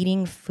with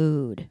eating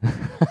food.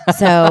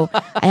 So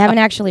I haven't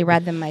actually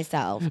read them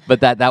myself. But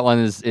that one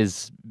is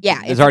it's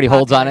already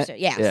holds on it?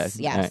 Yes,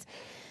 Yeah. yes. Right.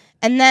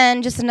 And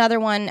then just another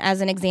one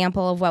as an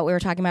example of what we were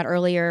talking about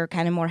earlier,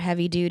 kind of more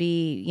heavy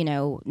duty,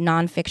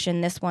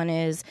 nonfiction. This one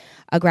is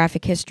A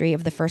Graphic History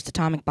of the First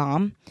Atomic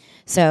Bomb.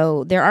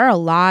 So there are a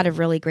lot of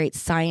really great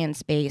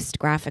science-based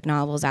graphic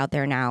novels out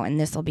there now, and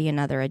this will be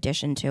another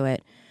addition to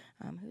it.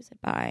 Who's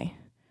it by?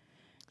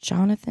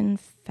 Jonathan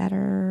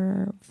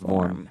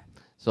Fettervorm.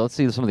 So let's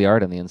see some of the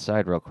art on the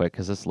inside real quick,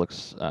 because this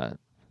looks...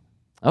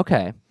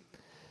 okay.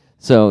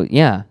 So,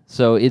 yeah.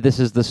 So this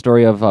is the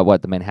story of,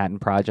 the Manhattan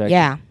Project?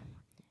 Yeah.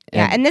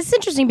 Yeah, and this is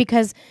interesting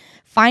because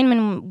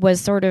Feynman was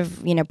sort of,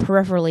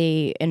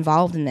 peripherally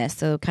involved in this,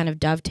 so kind of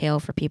dovetail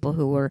for people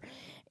who were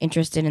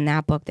interested in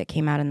that book that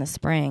came out in the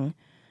spring.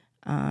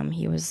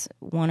 He was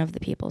one of the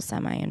people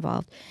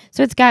semi-involved.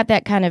 So it's got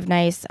that kind of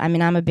nice, I'm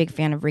a big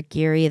fan of Rick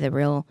Geary, the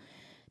real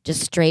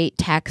just straight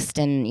text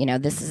and,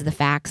 this is the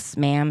facts,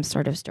 ma'am,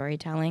 sort of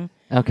storytelling.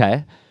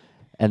 Okay.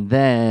 And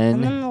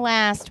then the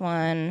last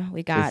one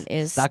we got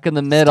is Stuck in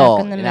the Middle.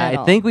 Stuck in the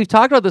Middle. I think we've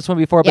talked about this one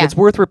before, but Yeah. it's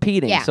worth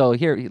repeating. Yeah. So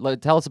here,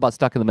 tell us about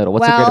Stuck in the Middle.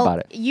 What's so great about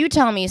it? You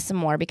tell me some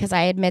more because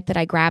I admit that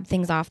I grabbed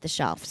things off the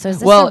shelf. So is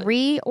this Well, a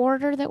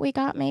reorder that we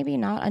got maybe,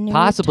 not a new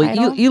Possibly.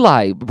 title?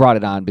 Eli brought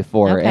it on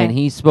before, Okay. and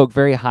he spoke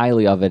very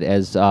highly of it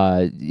as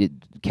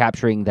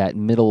capturing that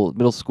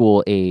middle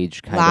school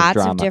age kind of Lots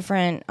drama. of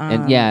different and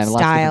lots of different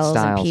styles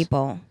styles. and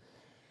people.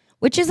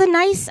 Which is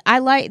these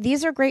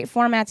are great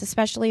formats,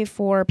 especially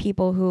for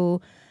people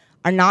who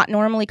are not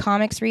normally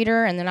comics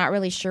reader and they're not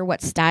really sure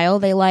what style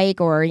they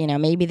like, or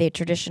maybe they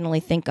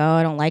traditionally think, oh,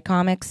 I don't like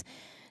comics.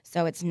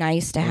 So it's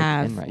nice to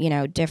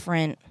have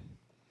different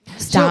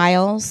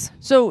styles.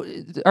 So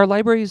our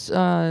libraries,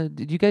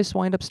 did you guys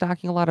wind up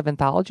stocking a lot of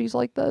anthologies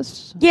like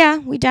this? Yeah,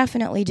 we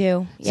definitely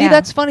do. See,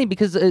 that's funny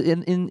because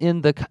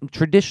in the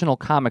traditional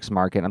comics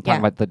market, I'm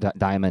talking Yeah. about the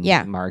diamond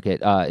Yeah.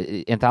 market,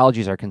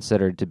 anthologies are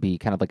considered to be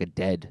kind of like a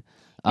dead.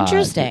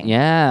 Interesting.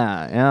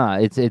 Yeah.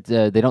 It's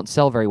they don't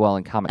sell very well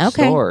in comic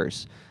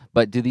stores.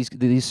 But do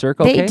these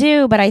circle? They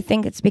do, but I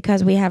think it's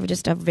because we have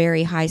just a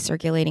very high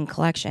circulating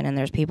collection, and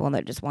there's people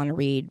that just want to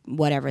read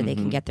whatever they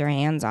can get their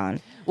hands on.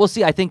 Well,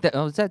 see, I think that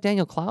is that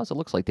Daniel Clowes? It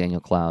looks like Daniel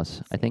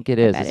Clowes. I think it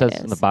is. It says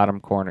in the bottom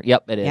corner.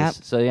 Yep, it is. Yep.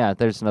 So yeah,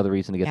 there's another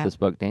reason to get this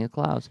book, Daniel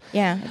Clowes.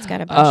 Yeah, it's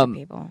got a bunch of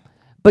people.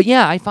 But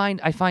yeah, I find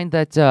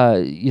that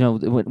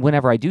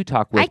whenever I do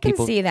talk with I can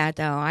people, see that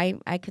though.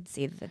 I could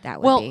see that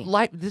would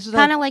be this is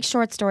kind of like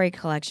short story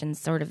collections,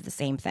 sort of the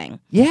same thing.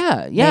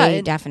 Yeah.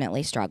 They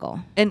definitely struggle.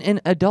 And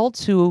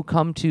adults who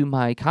come to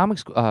my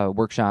comics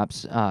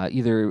workshops,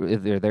 either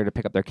if they're there to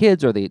pick up their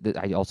kids, or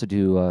I also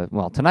do.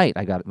 Tonight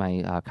I got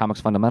my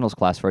comics fundamentals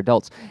class for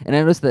adults, and I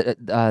noticed that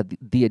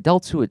the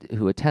adults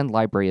who attend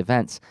library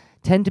events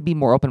tend to be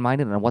more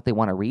open-minded on what they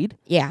want to read.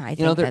 Yeah, I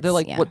think they're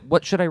like,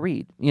 what should I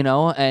read?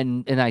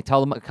 And I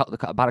tell them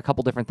about a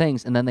couple different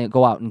things, and then they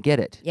go out and get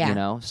it.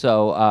 Yeah.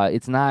 So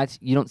it's not,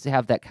 you don't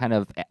have that kind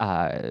of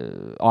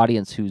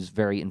audience who's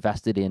very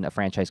invested in a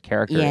franchise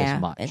character as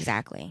much.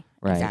 Exactly.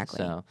 Right. Exactly.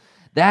 So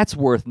that's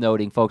worth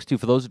noting, folks, too,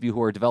 for those of you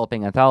who are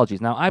developing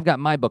anthologies. Now, I've got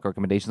my book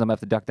recommendations. I'm going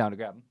to have to duck down to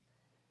grab them.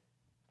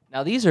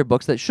 Now, these are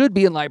books that should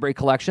be in library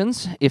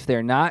collections if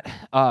they're not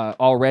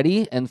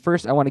already. And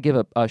first, I want to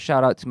give a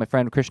shout out to my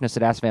friend Krishna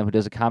Sadasvam, who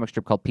does a comic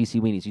strip called PC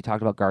Weenies. You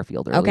talked about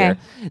Garfield earlier.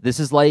 Okay. This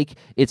is like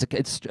it's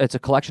a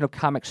collection of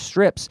comic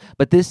strips,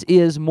 but this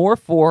is more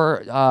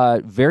for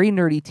very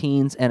nerdy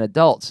teens and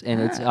adults,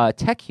 and it's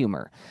tech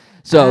humor.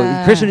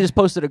 So Krishna just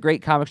posted a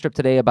great comic strip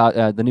today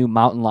about the new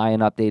Mountain Lion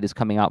update is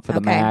coming out for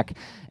the Mac,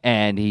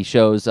 and he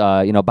shows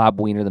Bob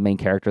Weiner, the main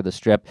character of the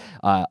strip,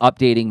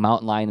 updating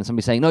Mountain Lion, and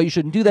somebody saying, no, you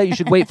shouldn't do that. You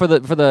should wait for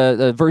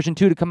the version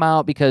 2 to come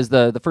out because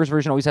the first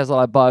version always has a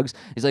lot of bugs.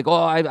 He's like,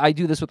 I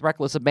do this with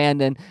reckless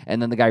abandon,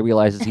 and then the guy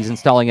realizes he's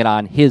installing it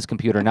on his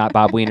computer, not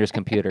Bob Weiner's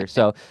computer.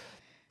 So.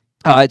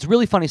 It's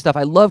really funny stuff.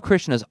 I love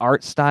Krishna's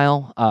art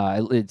style.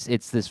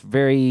 It's this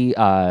very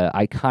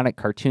iconic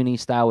cartoony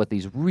style with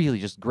these really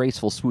just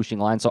graceful swooshing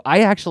lines. So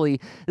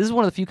this is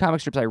one of the few comic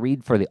strips I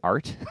read for the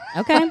art.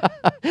 Okay.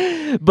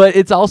 But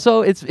it's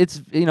also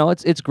it's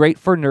great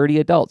for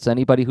nerdy adults.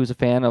 Anybody who's a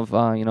fan of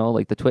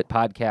like the Twit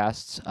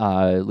podcasts,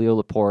 Leo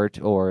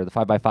Laporte, or the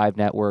 5x5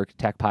 Network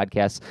tech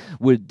podcasts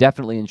would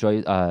definitely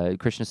enjoy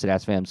Krishna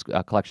Sadasvam's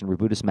collection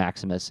Rebutus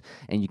Maximus,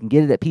 and you can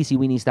get it at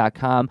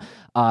PCweenies.com.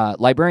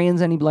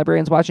 Any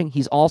librarians watching,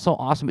 he's also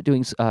awesome at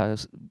doing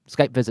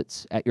Skype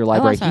visits at your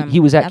library. Awesome. He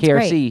was at That's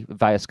KRC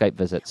via Skype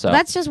visit. So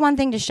that's just one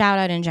thing to shout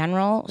out in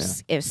general.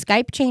 If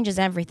Skype changes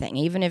everything,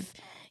 even if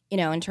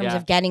in terms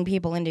of getting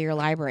people into your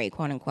library,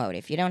 quote unquote.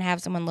 If you don't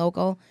have someone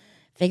local,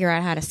 figure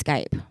out how to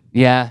Skype.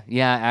 Yeah,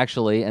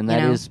 actually, and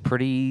that is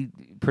pretty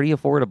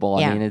affordable.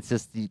 Yeah. I mean, it's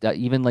just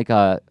even like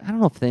I don't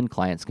know if thin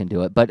clients can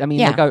do it, but I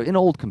mean, like an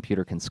old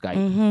computer can Skype.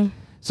 Mm-hmm.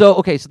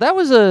 So that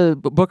was a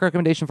book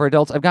recommendation for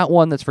adults. I've got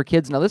one that's for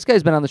kids. Now, this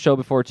guy's been on the show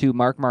before too,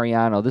 Mark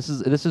Mariano. This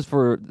is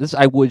for this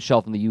I would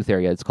shelf in the youth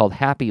area. It's called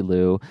Happy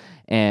Lou,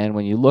 and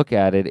when you look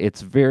at it,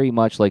 it's very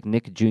much like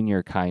Nick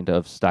Jr. kind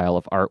of style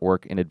of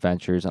artwork and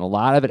adventures, and a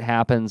lot of it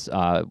happens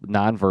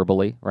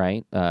non-verbally,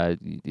 right?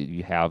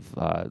 You have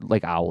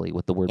like Owly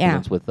with the word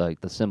balloons with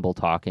like the symbol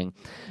talking.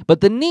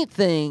 But the neat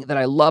thing that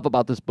I love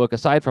about this book,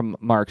 aside from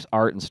Mark's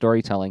art and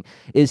storytelling,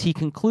 is he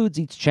concludes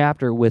each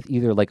chapter with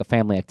either like a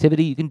family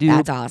activity you can do.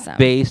 That's awesome.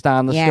 Based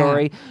on the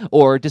story,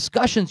 or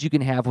discussions you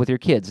can have with your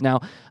kids.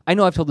 Now, I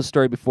know I've told this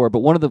story before, but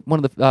one of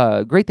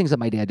the great things that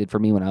my dad did for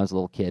me when I was a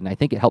little kid, and I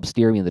think it helped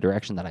steer me in the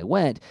direction that I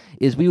went,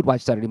 is we would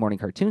watch Saturday morning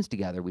cartoons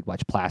together. We'd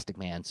watch Plastic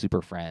Man,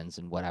 Super Friends,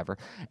 and whatever,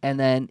 and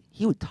then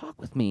he would talk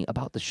with me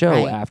about the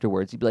show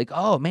afterwards. He'd be like,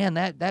 "Oh man,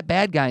 that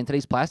bad guy in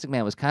today's Plastic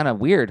Man was kind of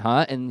weird,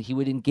 huh?" And he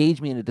would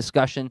engage me in a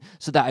discussion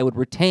so that I would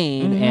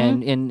retain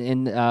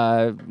and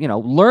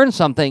learn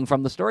something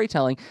from the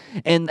storytelling,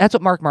 and that's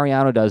what Mark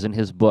Mariano does in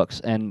his books.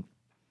 And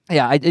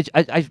yeah, I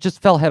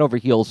just fell head over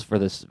heels for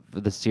this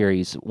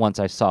series once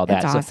I saw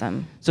that. That's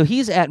awesome. So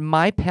he's at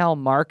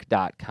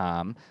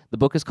mypalmark.com. The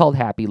book is called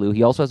Happy Lou.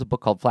 He also has a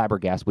book called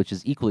Flabbergast, which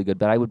is equally good,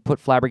 but I would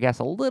put Flabbergast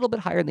a little bit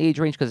higher in the age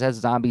range because it has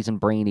zombies and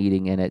brain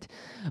eating in it.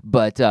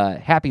 But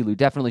Happy Lou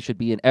definitely should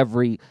be in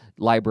every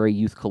library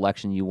youth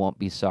collection. You won't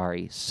be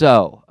sorry.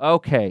 So,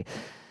 okay.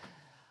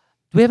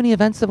 Do we have any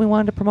events that we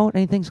wanted to promote?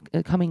 Anything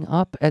coming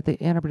up at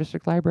the Ann Arbor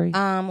District Library?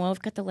 Well,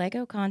 we've got the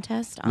Lego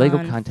contest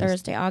on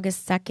Thursday,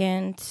 August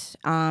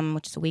 2nd,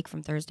 which is a week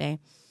from Thursday.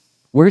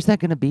 Where's that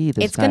going to be this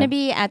time? It's going to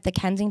be at the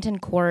Kensington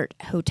Court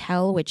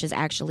Hotel, which is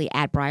actually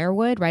at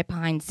Briarwood, right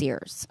behind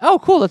Sears. Oh,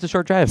 cool. That's a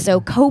short drive. So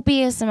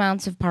copious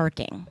amounts of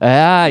parking.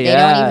 Yeah. They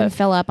don't even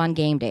fill up on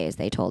game days,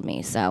 they told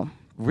me, so...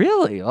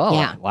 Really? Oh,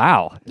 yeah.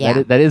 Wow.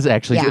 Yeah. That is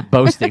actually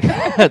boasting.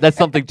 That's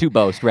something to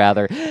boast,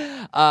 rather.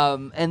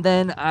 And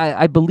then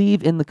I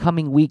believe in the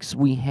coming weeks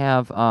we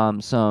have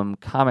some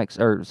comics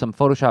or some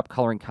Photoshop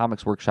coloring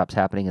comics workshops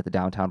happening at the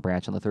downtown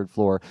branch on the 3rd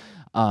floor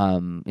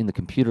in the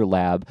computer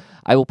lab.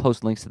 I will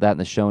post links to that in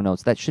the show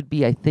notes. That should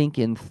be, I think,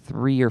 in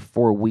 3 or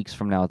 4 weeks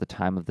from now at the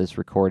time of this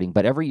recording.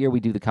 But every year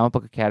we do the Comic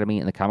Book Academy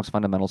and the Comics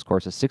Fundamentals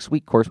course, a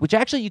 6-week course, which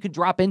actually you can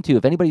drop into.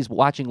 If anybody's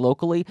watching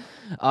locally,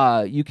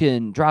 you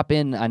can drop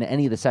in on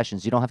any of the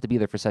sessions. You don't have to be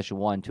there for session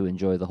 1 to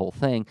enjoy the whole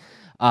thing.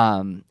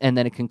 And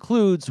then it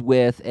concludes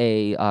with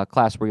a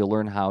class where you'll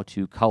learn how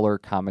to color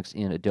comics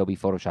in Adobe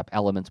Photoshop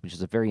Elements, which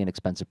is a very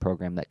inexpensive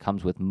program that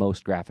comes with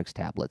most graphics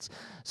tablets.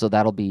 So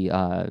that'll be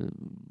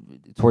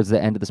towards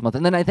the end of this month.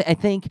 And then I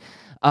think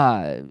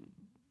when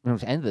it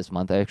was the end of this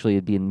month, actually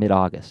it'd be in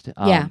mid-August.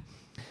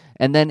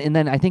 And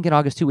then I think in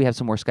August, too, we have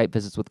some more Skype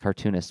visits with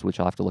cartoonists, which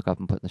I'll have to look up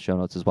and put in the show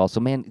notes as well. So,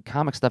 man,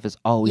 comic stuff is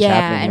always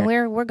happening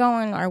here. And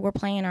we're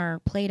playing our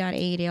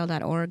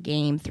play.aadl.org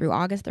game through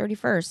August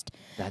 31st.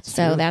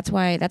 That's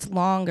why that's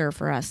longer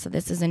for us. So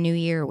this is a new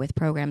year with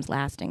programs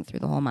lasting through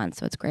the whole month.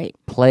 So it's great.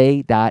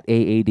 Play.aadl.org,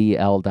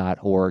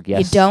 yes.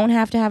 You don't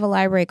have to have a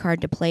library card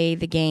to play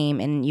the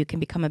game, and you can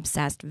become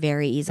obsessed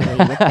very easily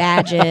with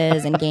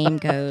badges and game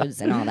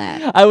codes and all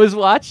that. I was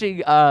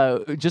watching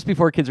just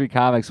before Kids Read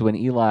Comics when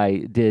Eli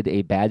did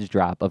a badge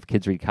drop of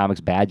Kids Read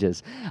Comics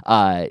badges,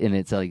 and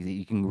it's like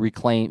you can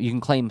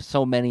claim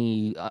so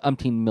many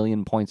umpteen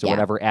million points or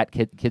whatever at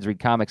Kids Read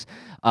Comics.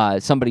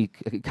 Somebody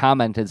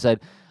commented and said,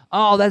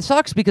 "Oh, that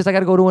sucks because I got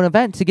to go to an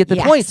event to get the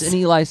points." And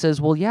Eli says,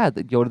 "Well, yeah,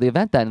 go to the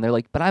event then." And they're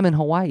like, "But I'm in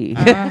Hawaii."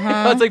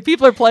 It's like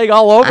people are playing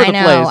all over the place.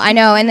 I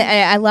know. And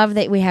I love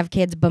that we have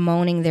kids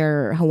bemoaning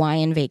their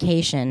Hawaiian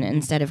vacation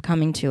instead of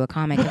coming to a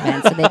comic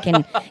event so they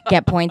can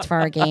get points for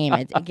our game.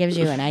 It gives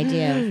you an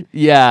idea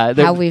of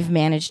how we've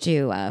managed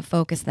to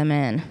focus them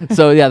in.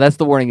 So, yeah, that's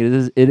the warning.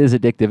 It is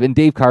addictive. And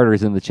Dave Carter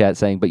is in the chat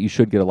saying, "But you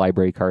should get a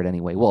library card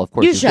anyway." Well, of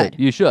course you should.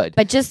 You should.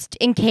 But just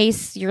in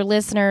case your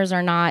listeners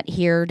are not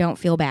here, don't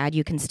feel bad.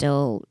 You can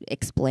still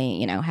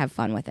explain, have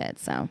fun with it.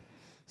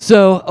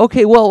 So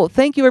okay, well,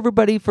 thank you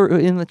everybody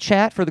in the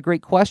chat for the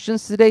great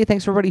questions today.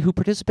 Thanks for everybody who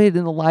participated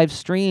in the live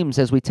streams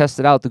as we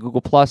tested out the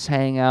Google Plus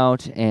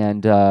Hangout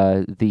and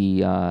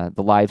the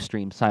live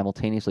stream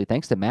simultaneously.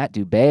 Thanks to Matt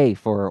Dubay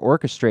for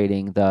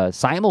orchestrating the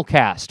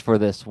simulcast for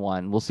this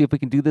one. We'll see if we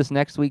can do this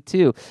next week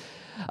too.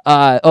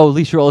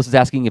 Lisa Rollis is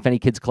asking if any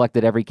kids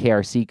collected every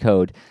KRC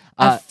code.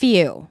 A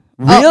few.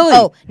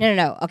 Really?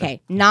 No.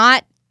 Okay,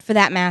 not for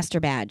that master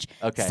badge.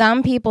 Okay.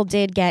 Some people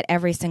did get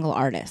every single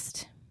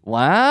artist.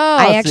 Wow.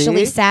 I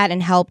actually sat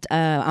and helped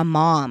a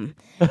mom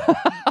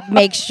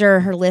make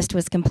sure her list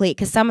was complete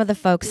because some of the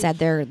folks said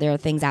their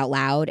things out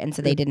loud and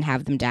so they didn't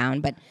have them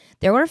down. But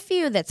there were a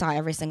few that saw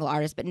every single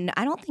artist, but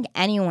I don't think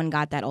anyone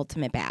got that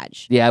ultimate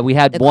badge. Yeah, we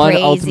had one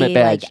ultimate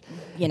badge.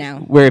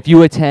 Where if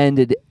you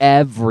attended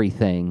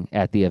everything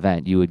at the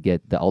event, you would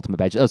get the ultimate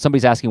badge. Oh,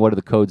 somebody's asking what do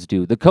the codes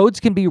do? The codes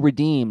can be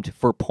redeemed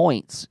for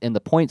points, and the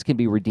points can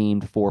be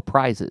redeemed for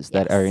prizes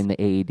that are in the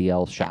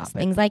AADL shop. Yes,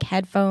 things like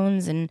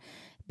headphones and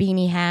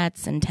beanie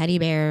hats and teddy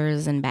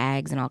bears and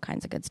bags and all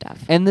kinds of good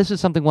stuff. And this is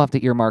something we'll have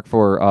to earmark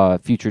for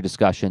future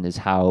discussion, is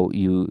how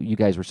you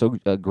guys were so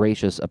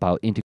gracious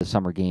about Into the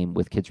Summer Game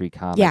with Kids Read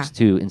Comics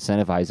to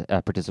incentivize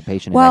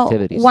participation in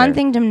activities. One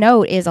thing to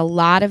note is a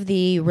lot of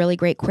the really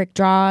great quick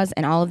draws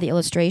and all of the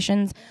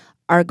illustrations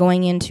are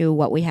going into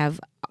what we have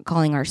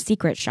calling our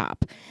secret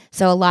shop.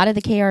 So a lot of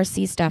the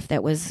KRC stuff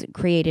that was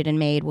created and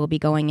made will be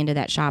going into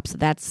that shop. So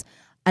that's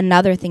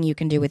another thing you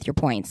can do with your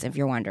points, if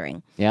you're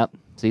wondering. Yep.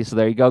 See, so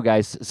there you go,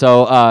 guys.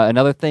 So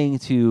another thing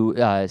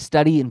to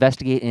study,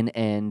 investigate,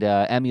 and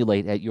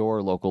emulate at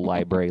your local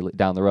library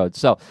down the road.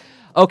 So,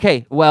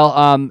 okay,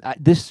 well,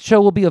 this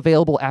show will be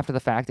available after the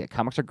fact at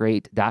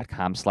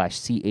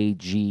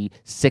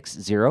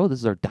comicsaregreat.com/CAG60. This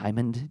is our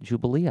Diamond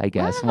Jubilee, I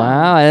guess.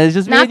 Wow. It's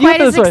just not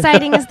quite as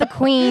exciting as the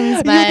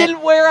Queens, but... You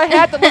didn't wear a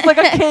hat that looked like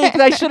a cake.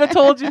 I should have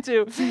told you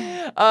to.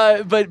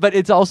 But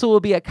it's also will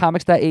be at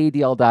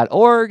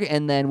comics.aadl.org,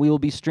 and then we will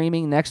be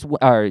streaming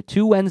 2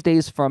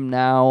 Wednesdays from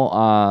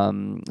now.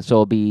 So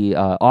it'll be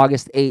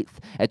August 8th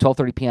at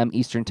 12:30 p.m.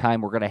 Eastern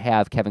Time. We're going to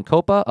have Kevin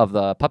Copa of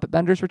the Puppet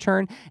Benders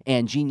return,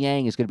 and Gene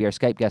Yang is going to be our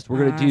Skype guest. We're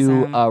going to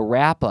do a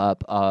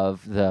wrap-up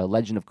of the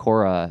Legend of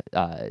Korra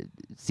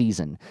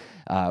season.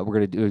 We're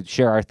going to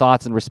share our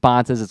thoughts and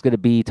responses. It's going to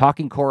be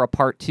Talking Korra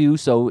Part 2,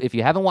 so if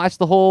you haven't watched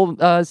the whole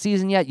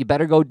season yet, you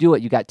better go do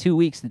it. You got 2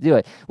 weeks to do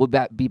it. We'll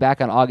be back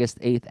on August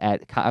 8th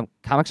at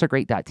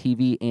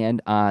comicsaregreat.tv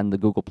and on the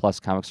Google Plus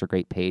Comics Are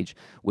Great page,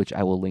 which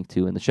I will link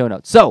to in the show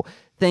notes. So,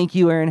 thank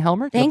you, Erin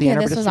Helmrich. Thank you.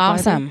 This was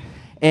awesome.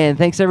 And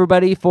thanks,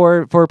 everybody,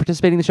 for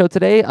participating in the show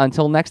today.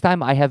 Until next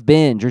time, I have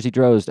been Jerzy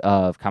Drozd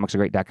of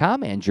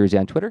comicsaregreat.com and Jerzy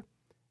on Twitter.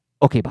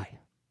 Okay, bye.